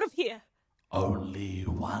get out of here. Only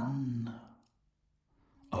one.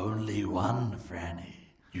 Only one, Franny.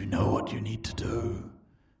 You know what you need to do.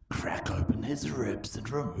 Crack open his ribs and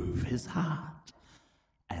remove his heart.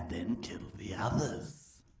 And then kill the others.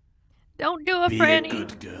 Don't do it, Be Franny. a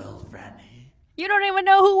good girl, Franny. You don't even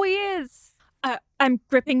know who he is. I'm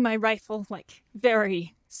gripping my rifle, like,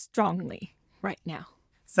 very strongly right now.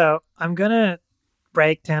 So I'm going to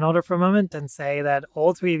break turn order for a moment and say that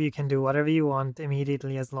all three of you can do whatever you want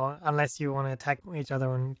immediately unless you want to attack each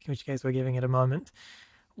other, in which case we're giving it a moment.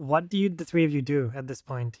 What do the three of you do at this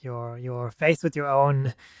point? You're faced with your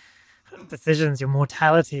own decisions, your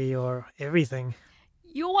mortality, your everything.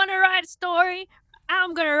 You want to write a story?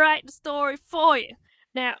 I'm going to write the story for you.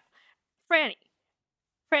 Now, Franny,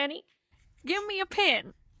 give me a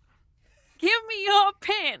pen. Give me your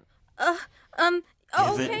pen. Oh, Give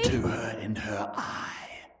okay. it to her in her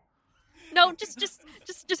eye. No, just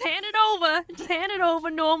hand it over. Just hand it over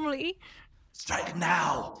normally. Strike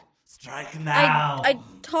now. Strike now. I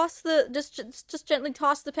toss the... Just gently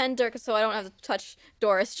toss the pen, Dirk, so I don't have to touch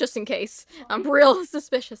Doris, just in case. I'm real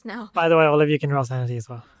suspicious now. By the way, all of you can roll sanity as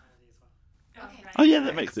well. Oh yeah,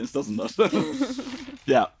 that makes sense, doesn't it?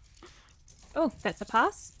 Yeah. Oh, that's a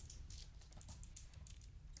pass.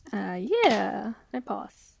 Yeah, I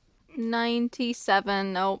pass.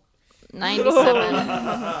 97. Nope. 97.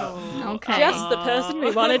 Okay. Just the person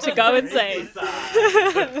we wanted to go and say.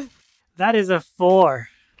 That is a 4.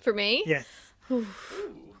 For me? Yes.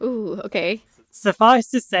 Ooh, okay. Suffice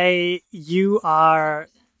to say, you are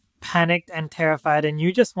panicked and terrified, and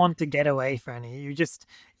you just want to get away, Franny.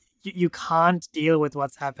 You can't deal with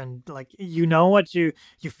what's happened. Like, you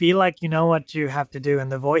feel like you know what you have to do,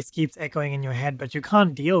 and the voice keeps echoing in your head, but you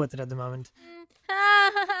can't deal with it at the moment.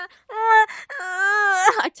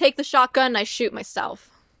 I take the shotgun and I shoot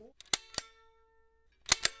myself.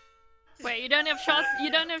 Wait, you don't have shots?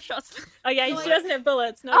 You don't have shots? Oh yeah, she doesn't have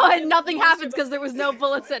bullets. No. Oh, and nothing happens because there was no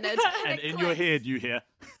bullets in it. And in your head, you hear.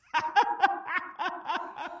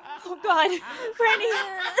 Oh God, Franny,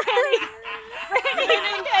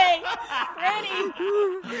 okay,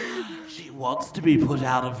 Franny. She wants to be put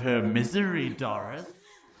out of her misery, Doris.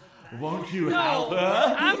 Won't you help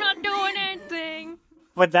her? I'm not doing anything.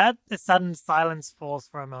 With that, a sudden silence falls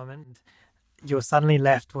for a moment. You're suddenly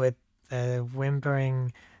left with the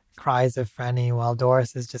whimpering cries of Franny while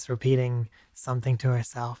Doris is just repeating something to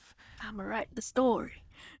herself. I'ma write the story.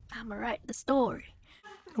 I'ma write the story.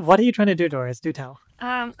 What are you trying to do, Doris? Do tell.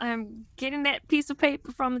 I'm getting that piece of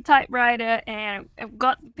paper from the typewriter, and I've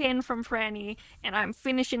got the pen from Franny, and I'm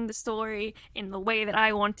finishing the story in the way that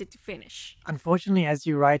I want it to finish. Unfortunately, as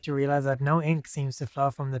you write, you realize that no ink seems to flow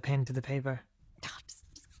from the pen to the paper.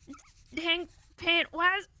 Dang pen,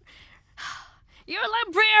 why is... You're a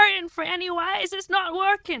librarian, Franny. Why is this not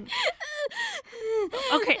working?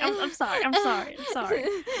 Okay, I'm sorry.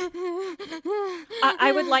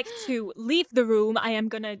 I would like to leave the room. I am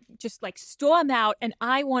gonna just storm out, and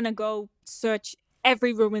I want to go search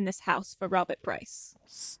every room in this house for Robert Bryce.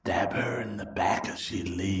 Stab her in the back as she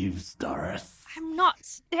leaves, Doris. I'm not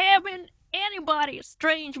stabbing anybody,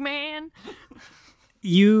 strange man.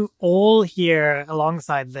 You all hear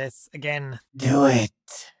alongside this again, Do it.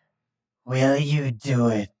 Will you do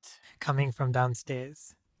it? coming from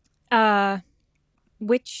downstairs.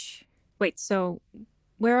 Wait, so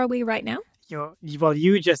where are we right now?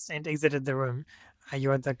 You just exited the room.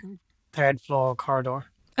 You're at the third floor corridor.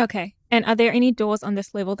 Okay. And are there any doors on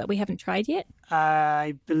this level that we haven't tried yet?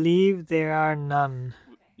 I believe there are none.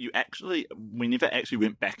 We never actually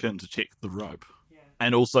went back in to check the rope.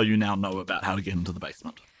 And also, you now know about how to get into the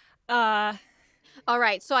basement. All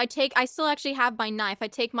right, so I still actually have my knife. I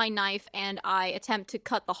take my knife and I attempt to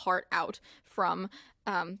cut the heart out from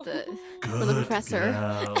the professor.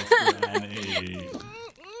 Girl, Franny.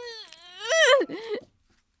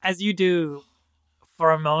 As you do,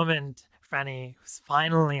 for a moment, Franny,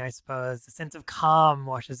 finally, I suppose, a sense of calm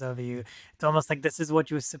washes over you. It's almost like this is what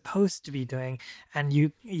you were supposed to be doing. And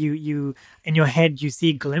you, in your head, you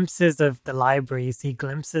see glimpses of the library. You see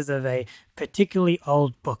glimpses of a particularly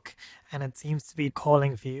old book, and it seems to be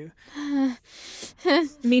calling for you.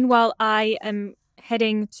 Meanwhile, I am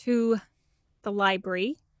heading to the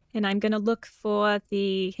library, and I'm going to look for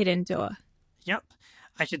the hidden door. Yep.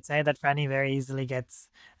 I should say that Franny very easily gets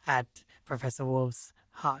at Professor Wolf's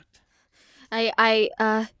heart. I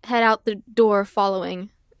head out the door following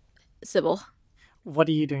Sybil. What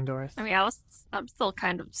are you doing, Doris? I mean, I'm still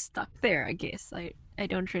kind of stuck there, I guess. I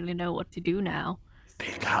don't really know what to do now.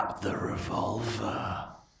 Pick up the revolver.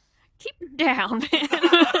 Keep it down, man.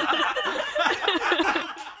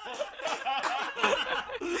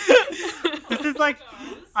 This is like,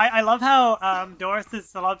 I love how Doris's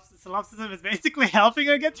solipsism is basically helping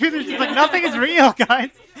her get through this. She's like, nothing is real, guys.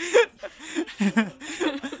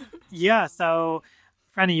 Yeah, so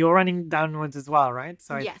Franny, you're running downwards as well, right?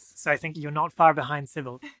 So Yes. So I think you're not far behind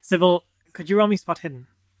Sybil. Sybil, could you roll me spot hidden?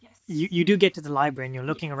 Yes. You do get to the library and you're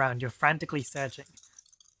looking around. You're frantically searching.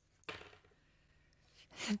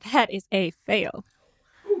 That is a fail.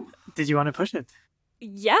 Did you want to push it?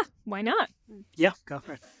 Yeah, why not? Yeah, go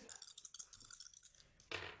for it.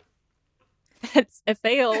 That's a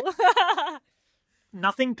fail.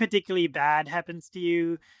 Nothing particularly bad happens to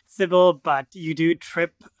you, Sybil, but you do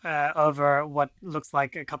trip over what looks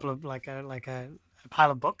like a couple of like a pile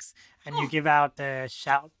of books, and you give out a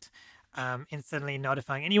shout, instantly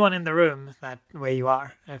notifying anyone in the room that where you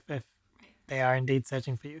are, if they are indeed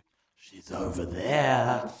searching for you. She's over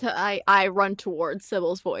there. So I run towards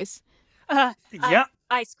Sybil's voice. Yeah.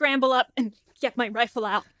 I scramble up and get my rifle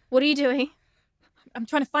out. What are you doing? I'm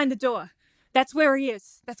trying to find the door. That's where he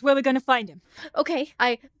is. That's where we're gonna find him. Okay,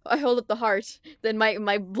 I hold up the heart, then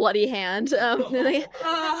my bloody hand. Then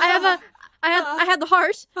I had the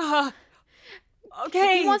heart.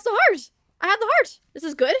 Okay. He wants the heart. I have the heart. This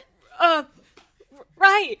is good.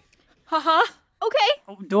 Right. Okay.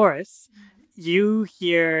 Oh, Doris, you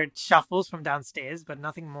hear shuffles from downstairs, but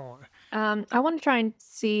nothing more. I want to try and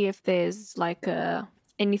see if there's like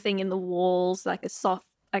anything in the walls, like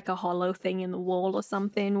a hollow thing in the wall or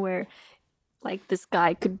something where like this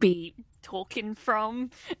guy could be talking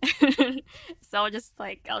from. So I'll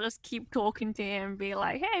just keep talking to him and be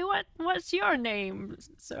like, "Hey, what's your name,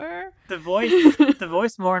 sir?" The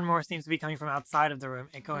voice more and more seems to be coming from outside of the room,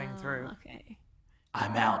 echoing through. Okay.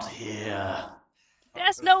 I'm out here.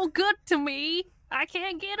 That's no good to me. I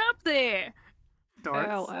can't get up there. Doris.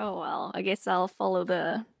 Oh well. I guess I'll follow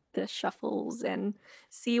the shuffles and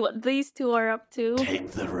see what these two are up to.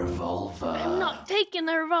 Take the revolver. I'm not taking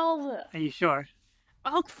the revolver. Are you sure?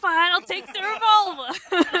 Oh, fine. I'll take the revolver.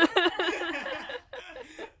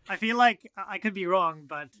 I feel like I could be wrong,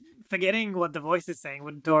 but forgetting what the voice is saying,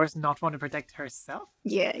 would Doris not want to protect herself?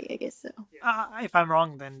 Yeah, I guess so. If I'm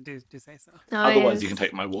wrong, then do say so. Otherwise, you can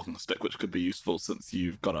take my walking stick, which could be useful since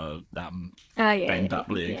you've got a banged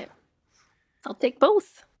up leg. Yeah. I'll take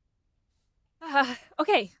both.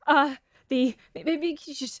 Okay. Maybe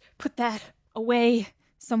you just put that away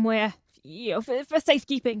somewhere, for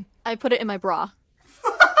safekeeping. I put it in my bra.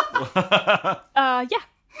 Yeah.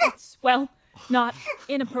 It's, well, not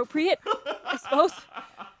inappropriate, I suppose.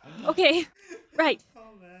 Okay. Right.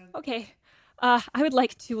 Okay. I would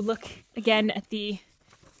like to look again at the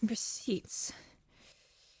receipts.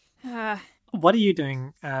 What are you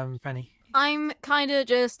doing, Franny? I'm kind of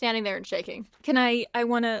just standing there and shaking. Can I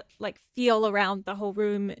want to, like, feel around the whole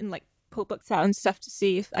room and, like, pull books out and stuff to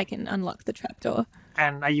see if I can unlock the trapdoor.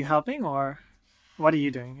 And are you helping, or what are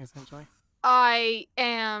you doing, essentially? I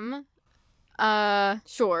am,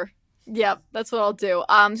 sure. Yep, that's what I'll do.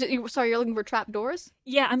 Sorry, you're looking for trapdoors?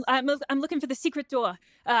 Yeah, I'm looking for the secret door.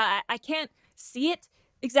 I can't see it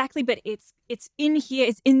exactly, but it's in here.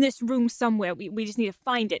 It's in this room somewhere. We just need to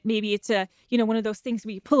find it. Maybe it's one of those things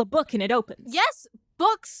where you pull a book and it opens. Yes,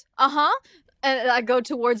 books. And I go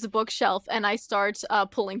towards the bookshelf and I start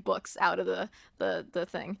pulling books out of the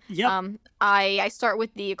thing. Yep. I start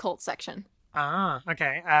with the occult section.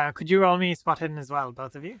 Okay. Could you roll me spot hidden as well,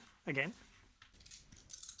 both of you, again?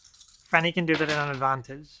 Franny can do that at an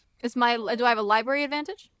advantage. Do I have a library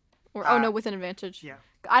advantage? Or no, with an advantage. Yeah.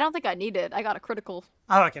 I don't think I need it. I got a critical.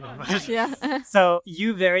 Oh, okay, never mind. Yeah. So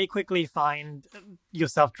you very quickly find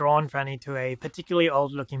yourself drawn, Franny, to a particularly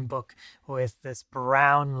old-looking book with this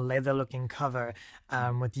brown leather-looking cover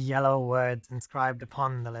with yellow words inscribed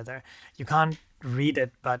upon the leather. You can't read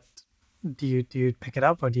it, but do you pick it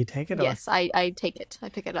up or do you take it? Yes, I take it. I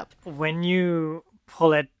pick it up. When you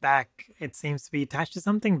pull it back, it seems to be attached to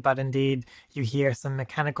something, but indeed you hear some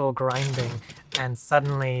mechanical grinding, and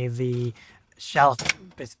suddenly the shelf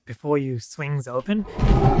before you swings open,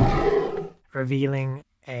 revealing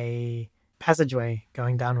a passageway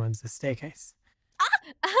going downwards, a staircase.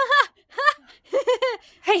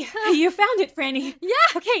 Hey, you found it, Franny. Yeah.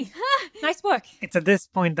 Okay, nice work. It's at this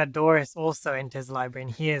point that Doris also enters the library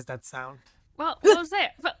and hears that sound. Well, what was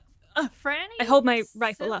that? Franny? I hold my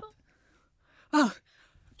rifle up. Oh,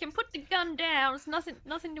 Can put the gun down. It's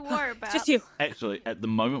nothing to worry about. just you. Actually, at the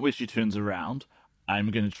moment where she turns around, I'm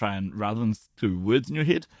going to try and, rather than do words in your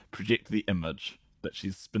head, project the image that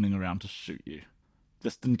she's spinning around to shoot you.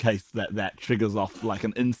 Just in case that triggers off like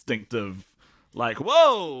an instinctive, like,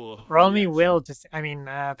 whoa! Roll me will to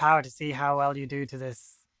power to see how well you do to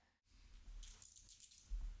this.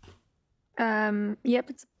 Yep,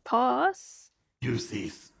 it's a pass. You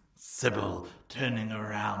see Sybil turning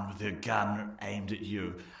around with her gun aimed at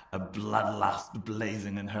you, a bloodlust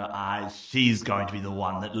blazing in her eyes. She's going to be the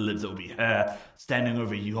one that lives. It'll be her standing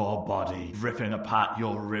over your body, ripping apart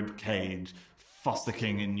your rib cage,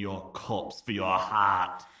 fossicking in your corpse for your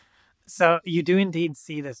heart. So you do indeed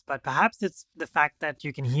see this, but perhaps it's the fact that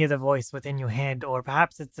you can hear the voice within your head, or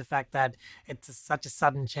perhaps it's the fact that it's such a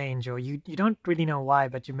sudden change, or you don't really know why,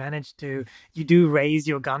 but you do raise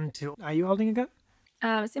your gun to... Are you holding a gun?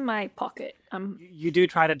 It's in my pocket. You do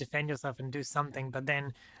try to defend yourself and do something, but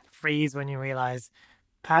then freeze when you realize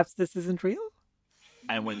perhaps this isn't real?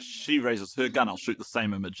 And when she raises her gun, I'll shoot the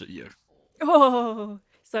same image at you. Oh,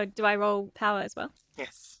 so do I roll power as well?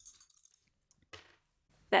 Yes.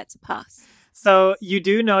 That's a pass. So you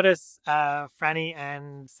do notice, Franny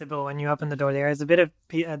and Sybil, when you open the door, there's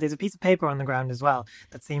a piece of paper on the ground as well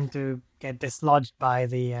that seemed to get dislodged by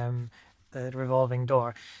the revolving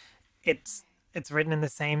door. It's written in the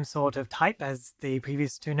same sort of type as the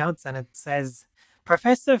previous two notes, and it says,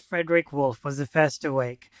 Professor Frederick Wolfe was the first to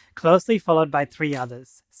wake, closely followed by three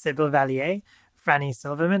others, Sybil Valier, Franny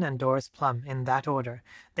Silverman, and Doris Plum, in that order.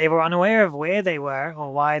 They were unaware of where they were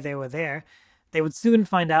or why they were there. They would soon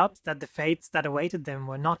find out that the fates that awaited them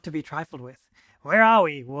were not to be trifled with. Where are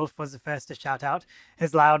we? Wolfe was the first to shout out,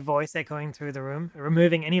 his loud voice echoing through the room,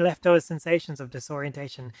 removing any leftover sensations of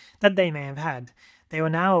disorientation that they may have had. They were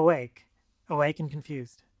now awake and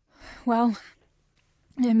confused. Well,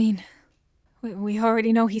 I mean, we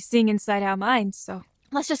already know he's seeing inside our minds, so...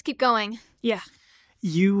 Let's just keep going. Yeah.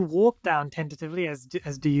 You walk down tentatively, as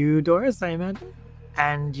do you, Doris, I imagine?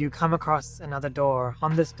 And you come across another door.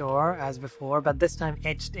 On this door, as before, but this time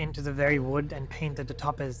etched into the very wood and painted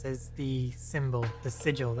atop is the symbol, the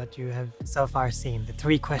sigil that you have so far seen, the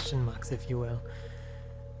 3 question marks, if you will.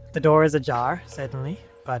 The door is ajar, certainly,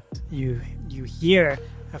 but you hear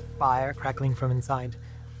a fire crackling from inside.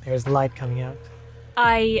 There's light coming out.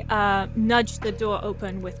 I nudge the door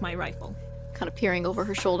open with my rifle. Kind of peering over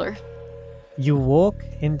her shoulder. You walk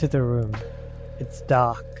into the room. It's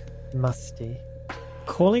dark, musty,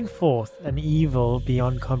 calling forth an evil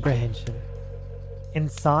beyond comprehension.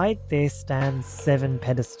 Inside there stand 7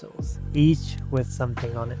 pedestals, each with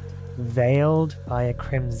something on it, veiled by a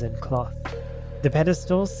crimson cloth. The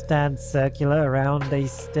pedestals stand circular around a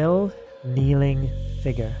still, kneeling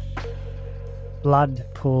figure. Blood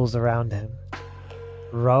pools around him.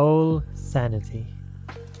 Roll sanity.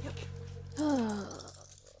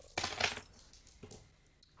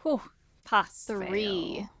 Whew, pass.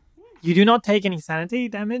 3. You do not take any sanity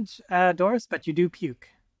damage, Doris, but you do puke.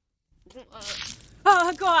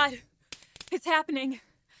 Oh, God! It's happening.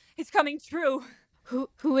 It's coming true.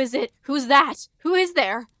 Who is it? Who's that? Who is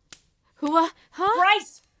there? Who, huh?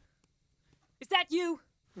 Bryce! Is that you?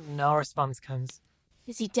 No response comes.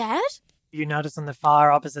 Is he dead? You notice on the far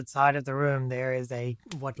opposite side of the room there is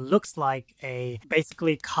what looks like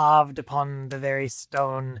basically carved upon the very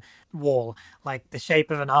stone wall, like the shape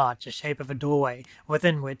of an arch, a shape of a doorway,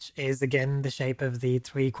 within which is again the shape of the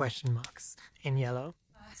 3 question marks in yellow.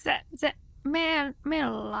 Is that man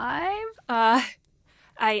alive?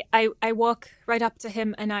 I walk right up to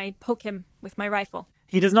him and I poke him with my rifle.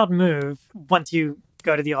 He does not move once you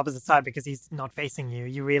go to the opposite side because he's not facing you.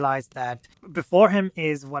 You realize that before him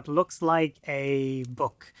is what looks like a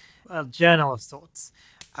book, a journal of sorts.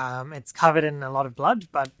 It's covered in a lot of blood,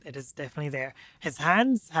 but it is definitely there. His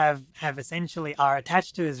hands have essentially are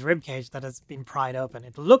attached to his rib cage that has been pried open.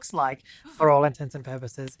 It looks like, for all intents and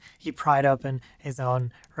purposes, he pried open his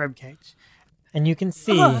own rib cage. And you can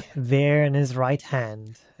see there in his right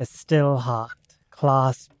hand a still heart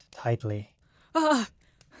clasped tightly. How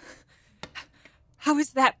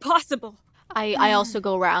is that possible? I also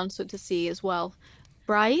go around so to see as well.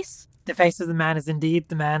 Bryce? The face of the man is indeed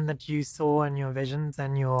the man that you saw in your visions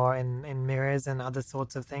and your in mirrors and other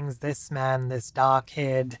sorts of things. This man, this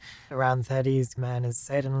dark-haired, around 30s man, is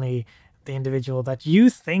certainly the individual that you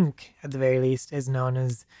think, at the very least, is known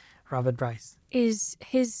as Robert Bryce. Is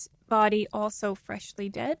his body also freshly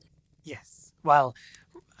dead? Yes. Well,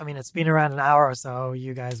 I mean, it's been around an hour or so,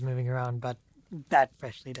 you guys moving around, but that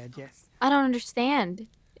freshly dead, yes. I don't understand.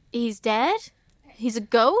 He's dead? He's a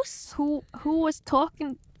ghost? Who was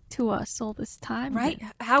talking to us all this time? Right?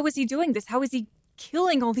 then? How is he doing this? How is he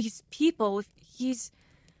killing all these people if he's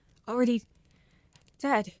already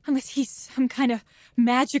dead? Unless he's some kind of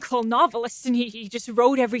magical novelist and he just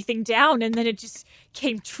wrote everything down and then it just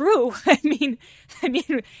came true. I mean,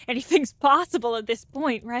 anything's possible at this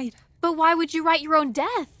point, right? But why would you write your own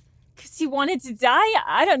death? Because he wanted to die?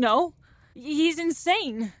 I don't know. He's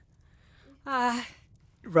insane.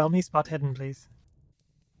 Roll me spot hidden, please.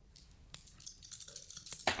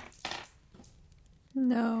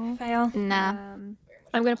 No. Fail. Nah.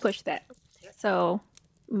 I'm gonna push that. So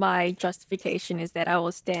my justification is that I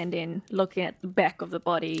will stand in looking at the back of the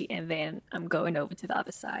body and then I'm going over to the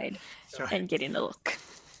other side and getting a look.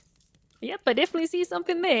 Yep, I definitely see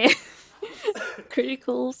something there.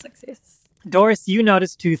 Critical success. Doris, you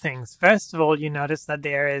notice two things. First of all, you notice that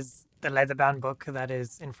there is the leather-bound book that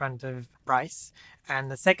is in front of Bryce. And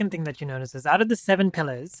the second thing that you notice is out of the 7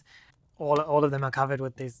 pillars, all of them are covered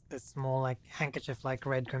with this small like handkerchief like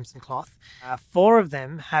red crimson cloth. 4 of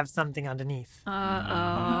them have something underneath.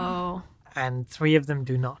 Uh-oh. And 3 of them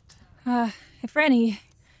do not. Hey, Franny, you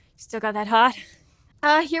still got that heart?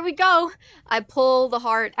 Here we go. I pull the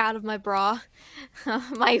heart out of my bra.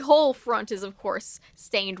 My whole front is, of course,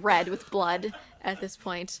 stained red with blood at this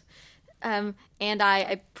point. And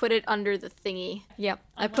I put it under the thingy. Yep,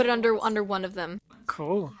 I put it under one of them.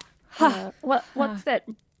 Cool. What's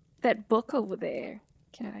that book over there?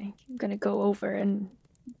 I'm gonna go over and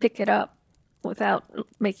pick it up without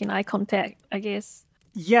making eye contact, I guess.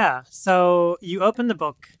 Yeah, so you open the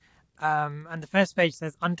book, and the first page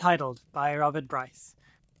says Untitled by Robert Bryce.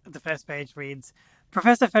 The first page reads,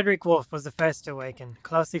 Professor Frederick Wolfe was the first to awaken,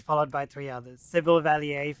 closely followed by 3 others, Sybil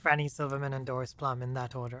Valier, Franny Silverman, and Doris Plum, in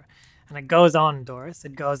that order. And it goes on, Doris.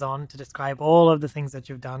 It goes on to describe all of the things that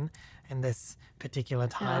you've done in this particular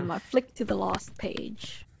time. I flick to the last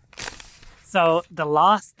page. So the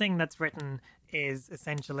last thing that's written is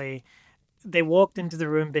essentially, they walked into the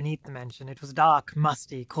room beneath the mansion. It was dark,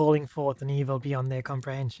 musty, calling forth an evil beyond their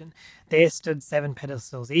comprehension. There stood 7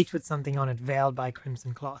 pedestals, each with something on it veiled by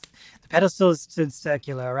crimson cloth. The pedestals stood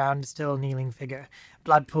circular around a still kneeling figure.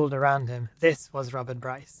 Blood pooled around him. This was Robert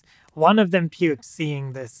Bryce. One of them puked,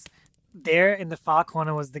 seeing this. There in the far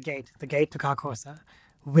corner was the gate to Carcosa.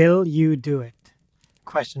 Will you do it?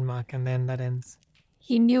 Question mark, and then that ends.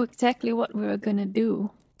 He knew exactly what we were gonna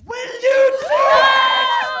do. Will you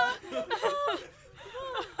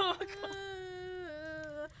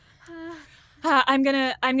I'm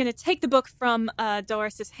gonna take the book from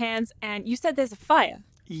Doris's hands, and you said there's a fire.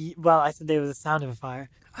 Well, I said there was a sound of a fire.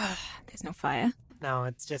 There's no fire. No,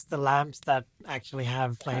 it's just the lamps that actually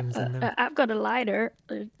have flames in them. I've got a lighter.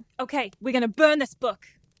 Okay, we're gonna burn this book.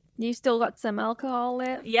 You still got some alcohol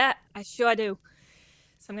left? Yeah, I sure do.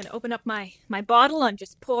 So I'm gonna open up my bottle and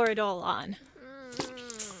just pour it all on.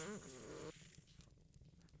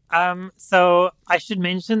 So I should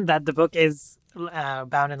mention that the book is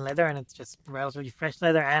bound in leather, and it's just relatively fresh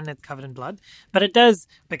leather, and it's covered in blood. But it does,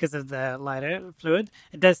 because of the lighter fluid,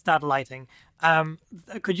 it does start lighting.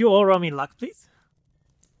 Could you all roll me luck, please?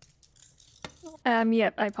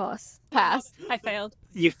 Yep, I pass. Pass. I failed.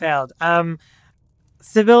 You failed.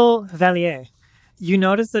 Sybil Valier, you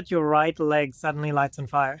notice that your right leg suddenly lights on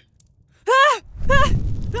fire.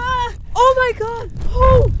 Oh my god!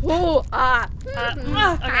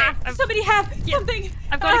 Okay. Somebody have something!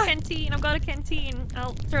 I've got a canteen.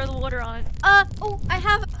 I'll throw the water on it. I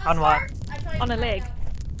have a On what? scarf. On a leg.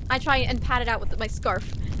 I try and pat it out with my scarf.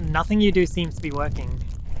 Nothing you do seems to be working.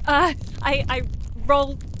 I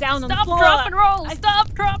roll down on the Stop, floor. drop, and roll!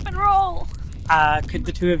 Stop, drop, and roll! Could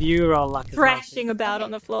the 2 of you roll luck as well, Thrashing about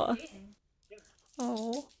on the floor.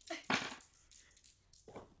 Oh.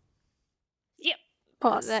 Yep.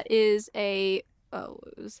 Pass. That is a Oh,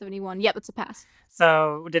 it was 71. Yep, it's a pass.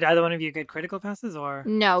 So, did either one of you get critical passes or?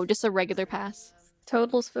 No, just a regular pass.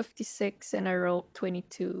 Total's 56 and I rolled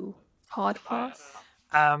 22. Hard pass.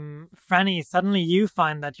 Franny, suddenly you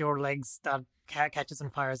find that your legs start catches on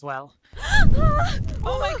fire as well.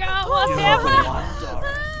 Oh my god, what's happening?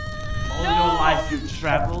 All your life you've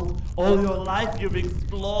traveled. All your life you've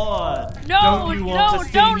explored. No, Don't you want to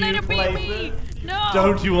see don't new let it be places? me. No.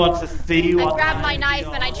 Don't you want to see what I grab my knife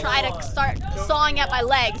and I try to start sawing at my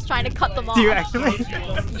legs, trying to cut them off. Do you actually?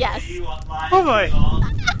 Yes. Oh boy.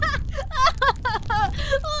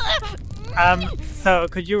 So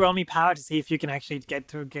could you roll me power to see if you can actually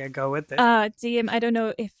go with this? DM, I don't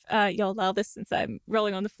know if you'll allow this since I'm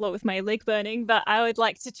rolling on the floor with my leg burning, but I would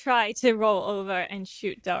like to try to roll over and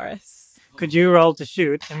shoot Doris. Could you roll to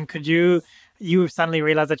shoot, and could you suddenly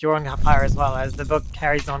realize that you're on fire as well as the book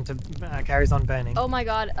carries on burning? Oh my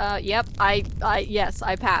god. Yep. Yes,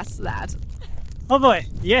 I passed that. Oh boy,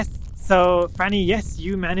 yes. So Franny, yes,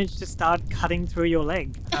 you managed to start cutting through your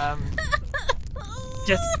leg.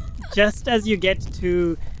 Just as you get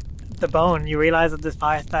to the bone, you realize that the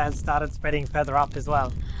fire has started spreading further up as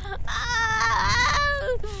well.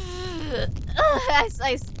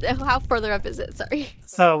 How further up is it? Sorry.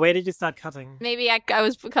 So where did you start cutting? Maybe I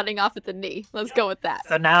was cutting off at the knee. Let's go with that.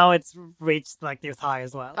 So now it's reached like your thigh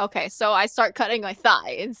as well. Okay, so I start cutting my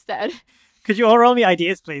thigh instead. Could you all roll me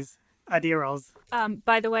ideas, please? Idea rolls.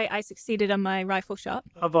 By the way, I succeeded on my rifle shot.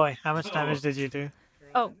 Oh boy, how much damage did you do?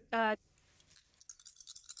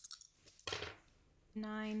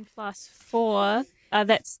 9 plus 4.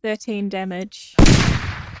 That's 13 damage.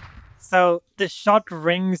 So the shot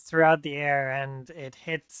rings throughout the air and it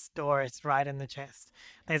hits Doris right in the chest.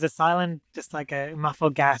 There's a silent, just like a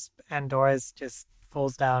muffled gasp, and Doris just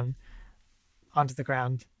falls down onto the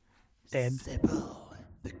ground, dead. Sybil,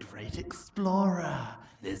 the great explorer.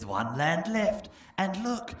 There's one land left, and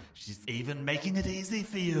look, she's even making it easy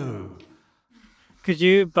for you. Could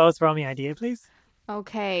you both roll me idea, please?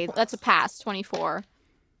 Okay, that's a pass. 24.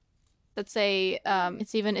 That's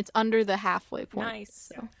it's under the halfway point.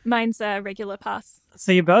 Nice. So. Mine's a regular pass.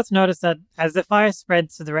 So you both notice that as the fire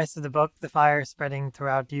spreads to the rest of the book, the fire is spreading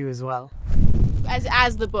throughout you as well.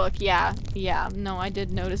 As the book, yeah. No, I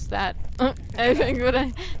did notice that. I think what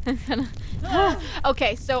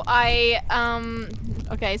okay, so I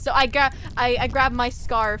grab my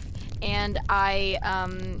scarf and I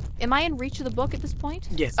am I in reach of the book at this point?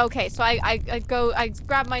 Yes. Okay, so I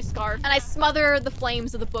grab my scarf and I smother the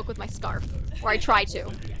flames of the book with my scarf, or I try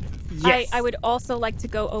to. Yes. I would also like to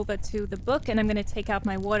go over to the book, and I'm going to take out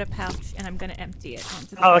my water pouch and I'm going to empty it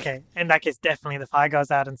onto the book. Okay. In that case, definitely the fire goes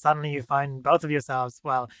out and suddenly you find both of yourselves,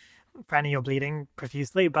 well, Franny, you're bleeding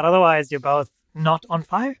profusely, but otherwise you're both not on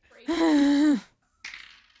fire. Franny,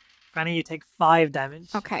 you take 5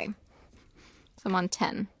 damage. Okay. So I'm on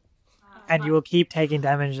 10. And you will keep taking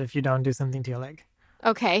damage if you don't do something to your leg.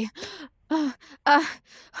 Okay. Oh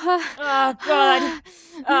God.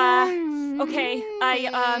 Okay.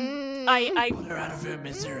 I Put her out of her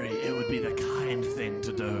misery. It would be the kind thing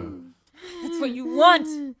to do. That's what you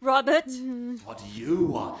want, Robert. What do you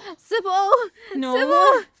want? Sybil. No.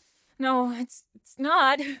 Sybil. No, it's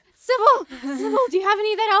not. Sybil, do you have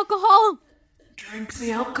any of that alcohol? Drink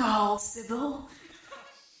the alcohol, Sybil.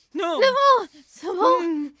 No. Sybil,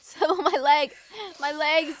 my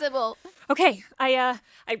leg, Sybil. Okay, I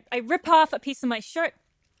rip off a piece of my shirt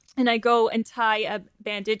and I go and tie a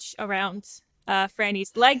bandage around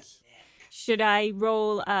Franny's leg. Should I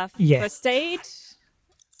roll Yes. first aid?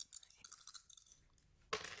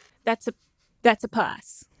 That's a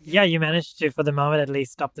pass. Yeah, you managed to, for the moment at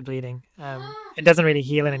least, stop the bleeding. It doesn't really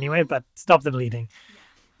heal in any way, but stop the bleeding.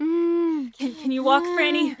 Can you walk,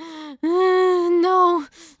 Franny? No.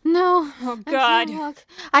 Oh God.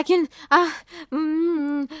 I can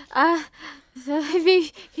can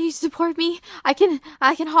you support me? I can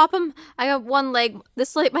hop him. I got one leg.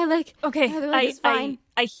 My leg. Okay, My other leg is fine.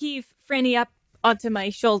 I heave Franny up onto my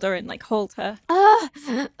shoulder and like hold her,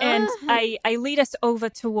 and I lead us over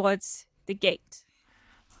towards the gate.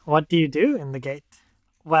 What do you do in the gate?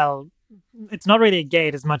 Well, it's not really a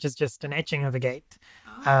gate as much as just an etching of a gate.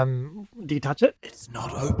 Do you touch it? It's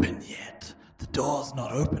not open yet. The door's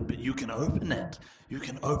not open, but you can open it. You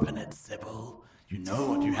can open it, Sybil. You know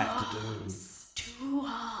what you have to do. 2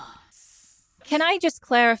 hearts. Can I just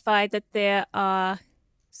clarify that there are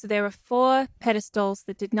 4 pedestals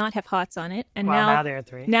that did not have hearts on it, and Well, now there are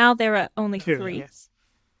 3. now there are only 2, 3. yes.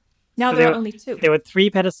 Now So there there are only 2. There were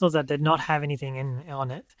 3 pedestals that did not have anything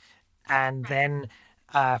on it. And then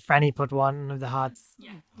Franny put one of the hearts.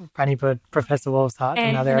 Franny put Professor Wolf's heart. And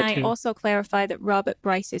And now there can are I 2. also clarify that Robert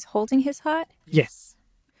Bryce is holding his heart? Yes.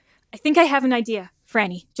 I think I have an idea,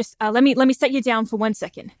 Franny. Just let me set you down for 1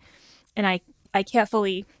 second. And I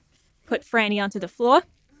carefully put Franny onto the floor,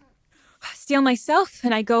 steal myself,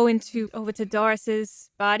 and I go over to Doris's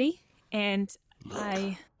body, and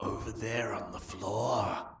Look, over there on the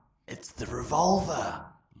floor. It's the revolver.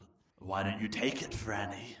 Why don't you take it,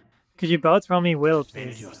 Franny? Could you both roll me will,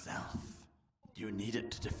 Defend please? yourself. You need it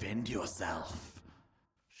to defend yourself.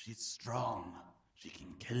 She's strong. She can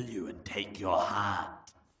kill you and take your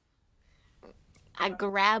heart. I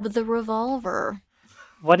grab the revolver.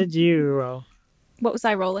 What did you roll? what was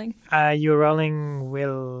I rolling? You were rolling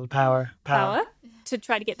willpower. Power? To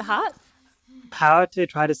try to get the heart? Power to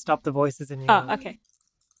try to stop the voices in you. Oh, okay.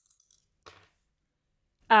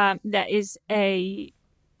 That is a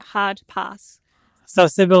hard pass. So,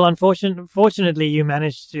 Sybil, unfortunately, you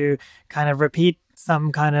managed to kind of repeat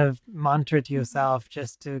some kind of mantra to yourself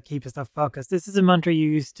just to keep yourself focused. This is a mantra you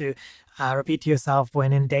used to repeat to yourself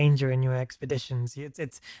when in danger in your expeditions.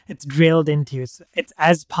 It's drilled into you. It's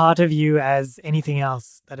as part of you as anything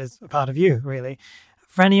else that is a part of you, really.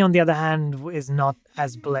 Franny, on the other hand, is not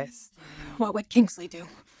as blessed. What would Kingsley do?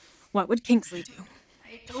 What would Kingsley do?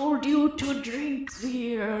 I told you to drink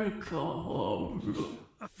the alcohol.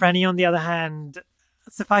 Franny, on the other hand,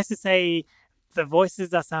 suffice to say, the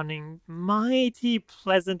voices are sounding mighty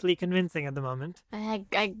pleasantly convincing at the moment.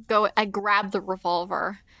 I grab the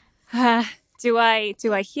revolver. Do I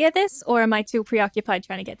hear this, or am I too preoccupied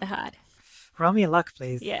trying to get the heart? Roll me a luck,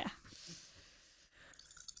 please. Yeah.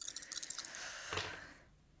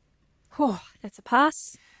 Whew, that's a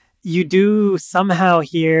pass. You do somehow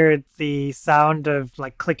hear the sound of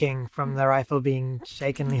like clicking from the rifle being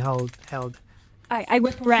shakenly held. I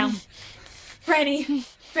whip around. Franny,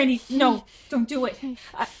 no, don't do it.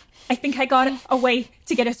 I think I got a way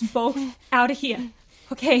to get us both out of here.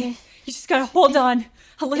 Okay, you just gotta hold on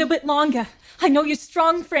a little bit longer. I know you're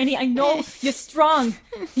strong, Franny. I know you're strong.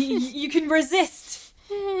 You can resist.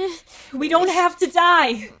 We don't have to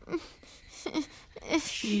die.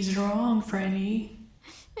 She's wrong, Franny.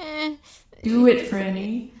 Do it,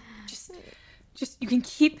 Franny. Just you can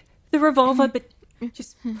keep the revolver, but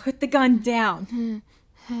just put the gun down.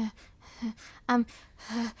 I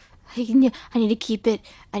need to keep it.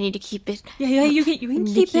 Yeah, you can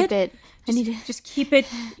keep it. I need to Just keep it,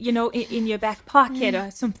 in your back pocket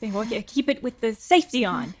or something. Or keep it with the safety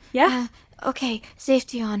on. Yeah? okay,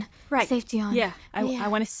 safety on. Right. Safety on. Yeah. I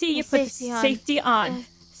want to see you put the safety on.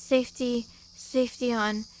 Safety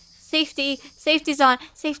on. Safety's on.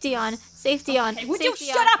 Safety on. Safety on. Okay, would you Safety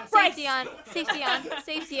shut on. up, Bryce? Safety on.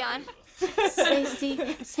 Safety on.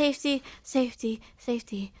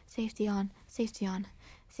 Safety on. Safety on.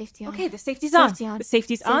 Safety on. Okay, the safety's on. Safety on. The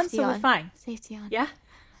safety's on, Safety so we're on. fine. Safety on. Yeah?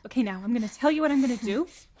 Okay, now I'm going to tell you what I'm going to do.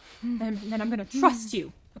 And then I'm going to trust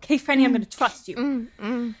you. Okay, Franny, I'm going to trust you.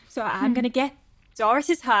 So I'm going to get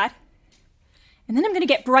Doris's heart. And then I'm going to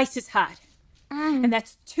get Bryce's heart. And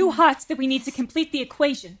that's 2 hearts that we need to complete the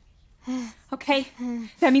equation. Okay?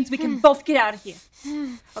 That means we can both get out of here.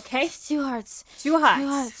 Okay? 2 hearts. 2 hearts. 2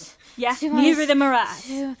 hearts. Yeah? 2 Neither hearts. of them are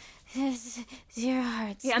ours. 0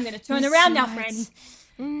 hearts. Yeah, I'm going to turn around now, Franny.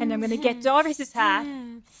 And I'm going to get Doris's heart.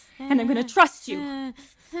 And I'm going to trust you.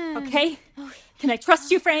 Okay? Can I trust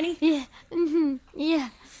you, Franny? Yeah. Yeah.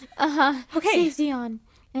 Uh-huh. Okay. Safety on.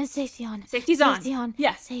 Safety on. Safety's on. Safety on.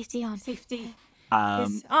 Yes. Safety on. Safety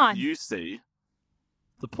is on. You see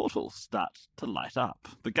the portal start to light up.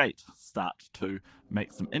 The gate start to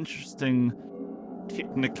make some interesting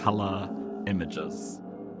Technicolor images.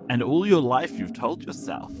 And all your life you've told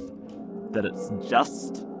yourself that it's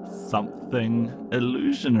just something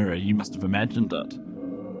illusionary. You must have imagined it.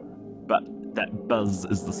 But that buzz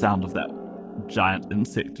is the sound of that giant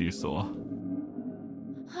insect you saw.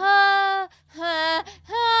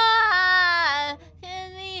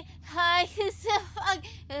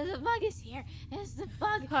 The bug is here. It's the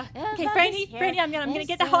bug. Okay, Franny, I'm gonna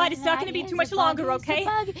get the heart. It's not gonna be too much longer, okay?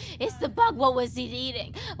 It's the bug. What was it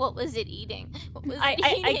eating? What was it eating?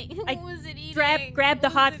 I What was it eating? grab the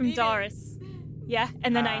heart from Doris. Yeah,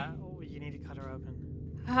 and then You need to cut her open.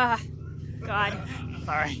 God.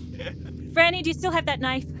 Sorry. Franny, do you still have that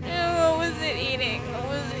knife? What was it eating?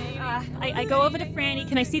 I go over to Franny.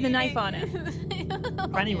 Can I see the knife on it?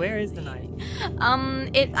 Franny, where is the knife?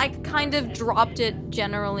 I kind of dropped it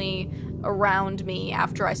generally around me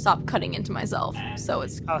after I stopped cutting into myself. So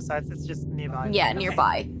it's Oh, so it's just nearby. yeah, Okay.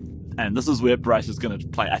 nearby. And this is where Bryce is going to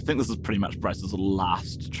play. I think this is pretty much Bryce's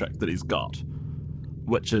last trick that he's got,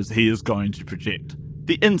 which is he is going to project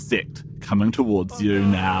the insect coming towards you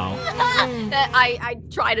now. I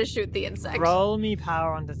try to shoot the insect. Roll me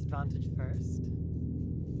power on disadvantage first.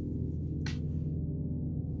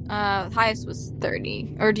 Highest was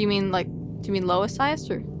 30. Or do you mean lowest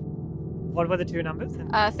highest or? What were the two numbers?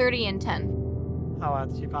 30 and 10. Oh, wow,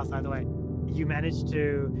 she passed either way. You managed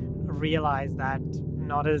to realize that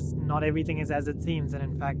not everything is as it seems, and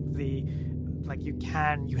in fact,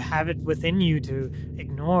 you have it within you to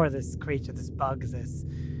ignore this creature, this bug, this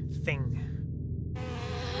thing.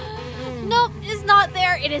 Nope, it's not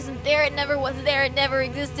there. It isn't there. It never was there. It never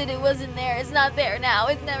existed. It wasn't there. It's not there now.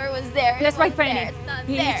 It never was there. That's right, Franny. It's not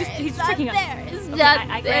He's there. he's It's tricking not us. there. It's Okay, not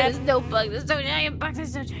I there. grab- There's no bug. There's no giant bug.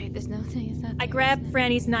 There's no giant. There's no thing. It's not I there. grab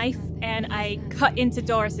Franny's knife and I cut into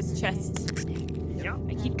Doris's chest. Yeah.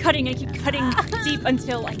 I keep cutting deep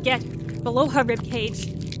until I get below her rib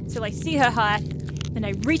cage, till I see her heart, and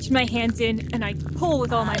I reach my hands in and I pull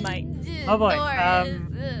with all my might. Oh boy. Doris.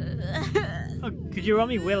 Oh, could you roll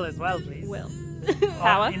me will as well, please? Will. Or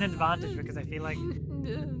Power. in advantage, because I feel like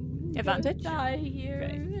Advantage? Die here.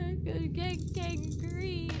 Great. I'm gonna get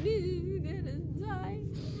gangrene. I'm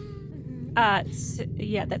gonna die.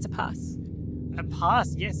 Yeah, that's a pass. a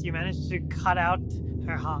pass. Yes, you managed to cut out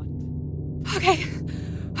her heart. Okay,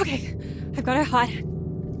 I've got her heart.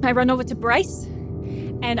 I run over to Bryce,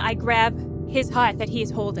 and I grab his heart that he is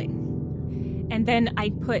holding. And then I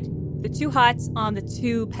put the two hearts on the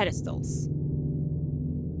two pedestals.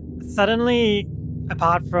 Suddenly,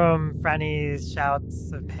 apart from Franny's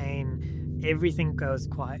shouts of pain, everything goes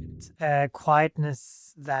quiet. A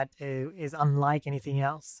quietness that is unlike anything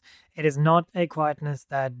else. It is not a quietness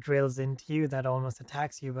that drills into you, that almost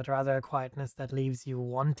attacks you, but rather a quietness that leaves you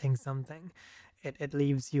wanting something. It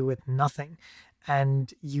leaves you with nothing.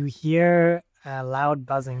 And you hear a loud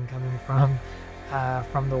buzzing coming from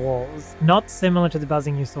the walls. Not similar to the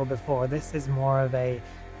buzzing you saw before. This is more of a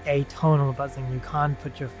atonal buzzing. You can't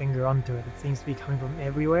put your finger onto it. It seems to be coming from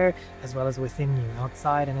everywhere, as well as within you,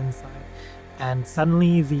 outside and inside. And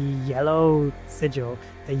suddenly the yellow sigil,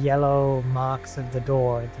 the yellow marks of the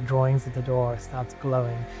door, the drawings of the door starts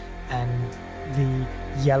glowing, and the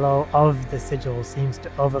yellow of the sigil seems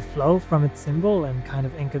to overflow from its symbol and kind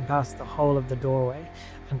of encompass the whole of the doorway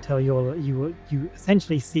until you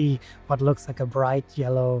essentially see what looks like a bright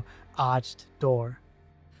yellow arched door.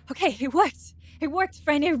 Okay, it worked. It worked,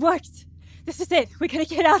 Franny, it worked. This is it. We're gonna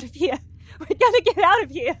get out of here. We're gonna get out of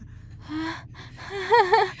here.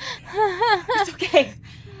 It's okay.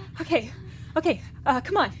 Okay,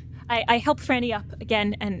 come on. I help Franny up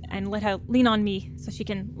again and let her lean on me so she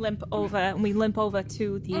can limp over, and we limp over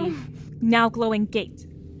to the now glowing gate.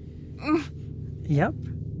 Yep.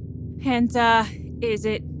 And, is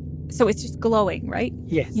it... So it's just glowing, right?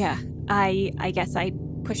 Yes. Yeah. I guess I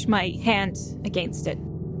push my hand against it.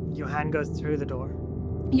 Your hand goes through the door.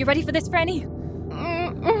 You ready for this, Franny?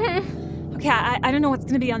 Okay, I don't know what's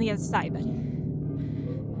gonna be on the other side, but...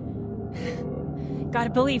 Gotta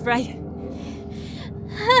believe, right?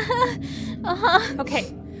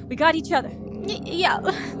 Okay, we got each other. Yeah.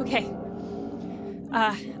 Okay.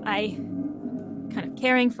 I... kind of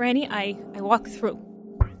carrying Franny, I walk through.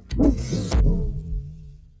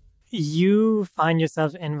 You find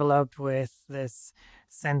yourself enveloped with this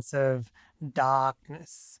sense of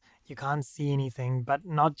darkness. You can't see anything, but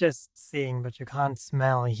not just seeing, but you can't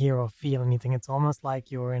smell, hear, or feel anything. It's almost like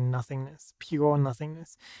you're in nothingness, pure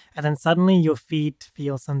nothingness. And then suddenly your feet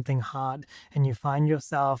feel something hard, and you find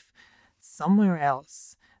yourself somewhere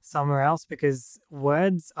else because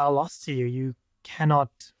words are lost to you. You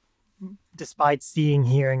cannot, despite seeing,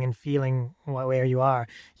 hearing, and feeling where you are,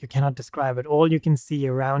 you cannot describe it. All you can see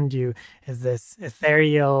around you is this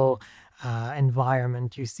ethereal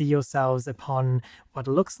environment. You see yourselves upon what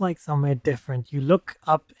looks like somewhere different. You look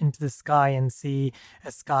up into the sky and see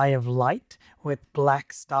a sky of light with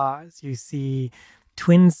black stars. You see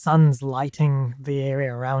twin suns lighting the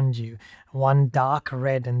area around you, one dark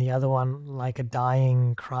red and the other one like a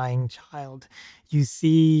dying, crying child. You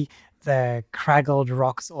see the craggled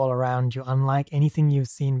rocks all around you, unlike anything you've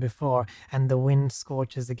seen before, and the wind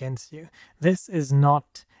scorches against you. This is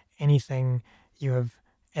not anything you have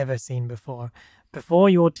ever seen before. Before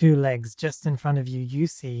your two legs, just in front of you, you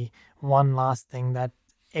see one last thing that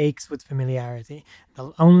aches with familiarity.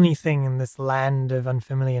 The only thing in this land of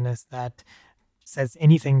unfamiliarness that says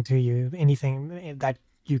anything to you, anything that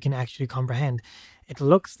you can actually comprehend. It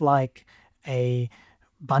looks like a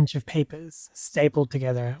bunch of papers stapled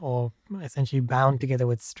together or essentially bound together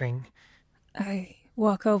with string. I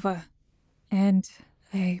walk over and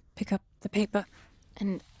I pick up the paper.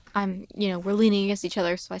 And I'm, we're leaning against each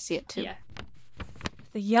other, so I see it too. Yeah.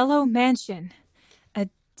 The Yellow Mansion. A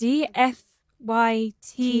DFYT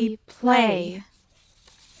play.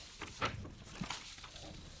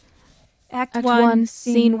 Act 1,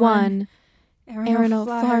 Scene 1. Aaron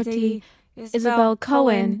O'Flaherty Isabel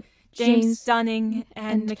Cohen, James Dunning,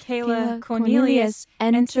 and Michaela Cornelius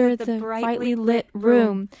enter the brightly lit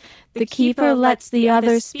room. The keeper lets the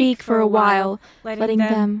others speak for a while, letting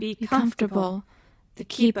them be comfortable. The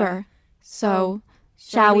keeper. So,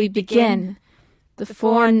 shall we begin? The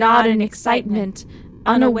four nod in excitement,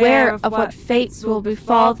 unaware of what fates will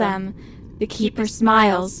befall them. The keeper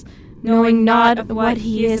smiles, knowing not of what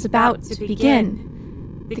he is about to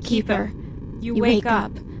begin. The keeper. You wake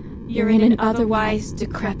up. You're in an otherwise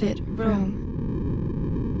decrepit room.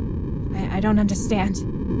 I don't understand.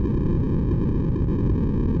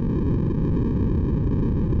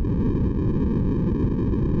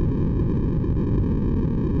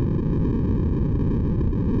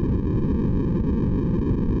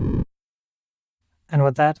 And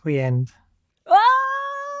with that, we end.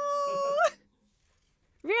 Oh!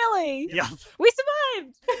 Really? Yeah. We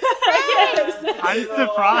survived! Yes! I'm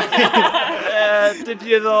surprised. Did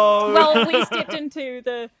you know? Well, we stepped into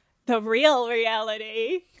the real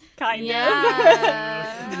reality, kind of.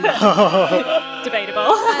 Debatable.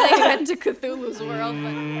 I think we went to Cthulhu's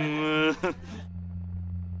world, but...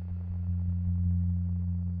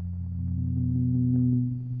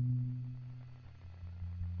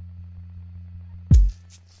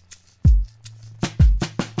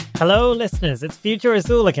 Hello, listeners. It's Future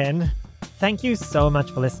Azul again. Thank you so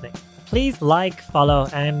much for listening. Please like, follow,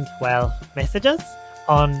 and, well, message us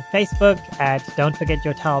on Facebook at Don't Forget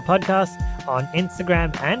Your Towel Podcast, on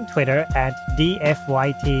Instagram and Twitter at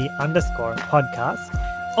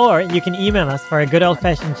DFYT_podcast, or you can email us for a good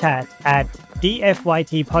old-fashioned chat at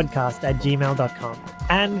dfytpodcast@gmail.com.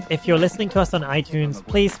 And if you're listening to us on iTunes,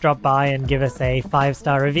 please drop by and give us a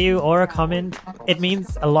 5-star review or a comment. It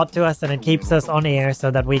means a lot to us and it keeps us on air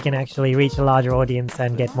so that we can actually reach a larger audience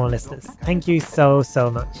and get more listeners. Thank you so,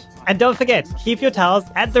 so much. And don't forget, keep your towels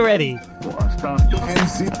at the ready.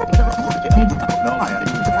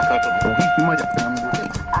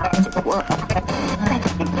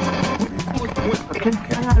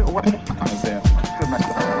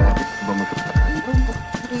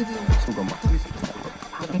 수고하셨습니다.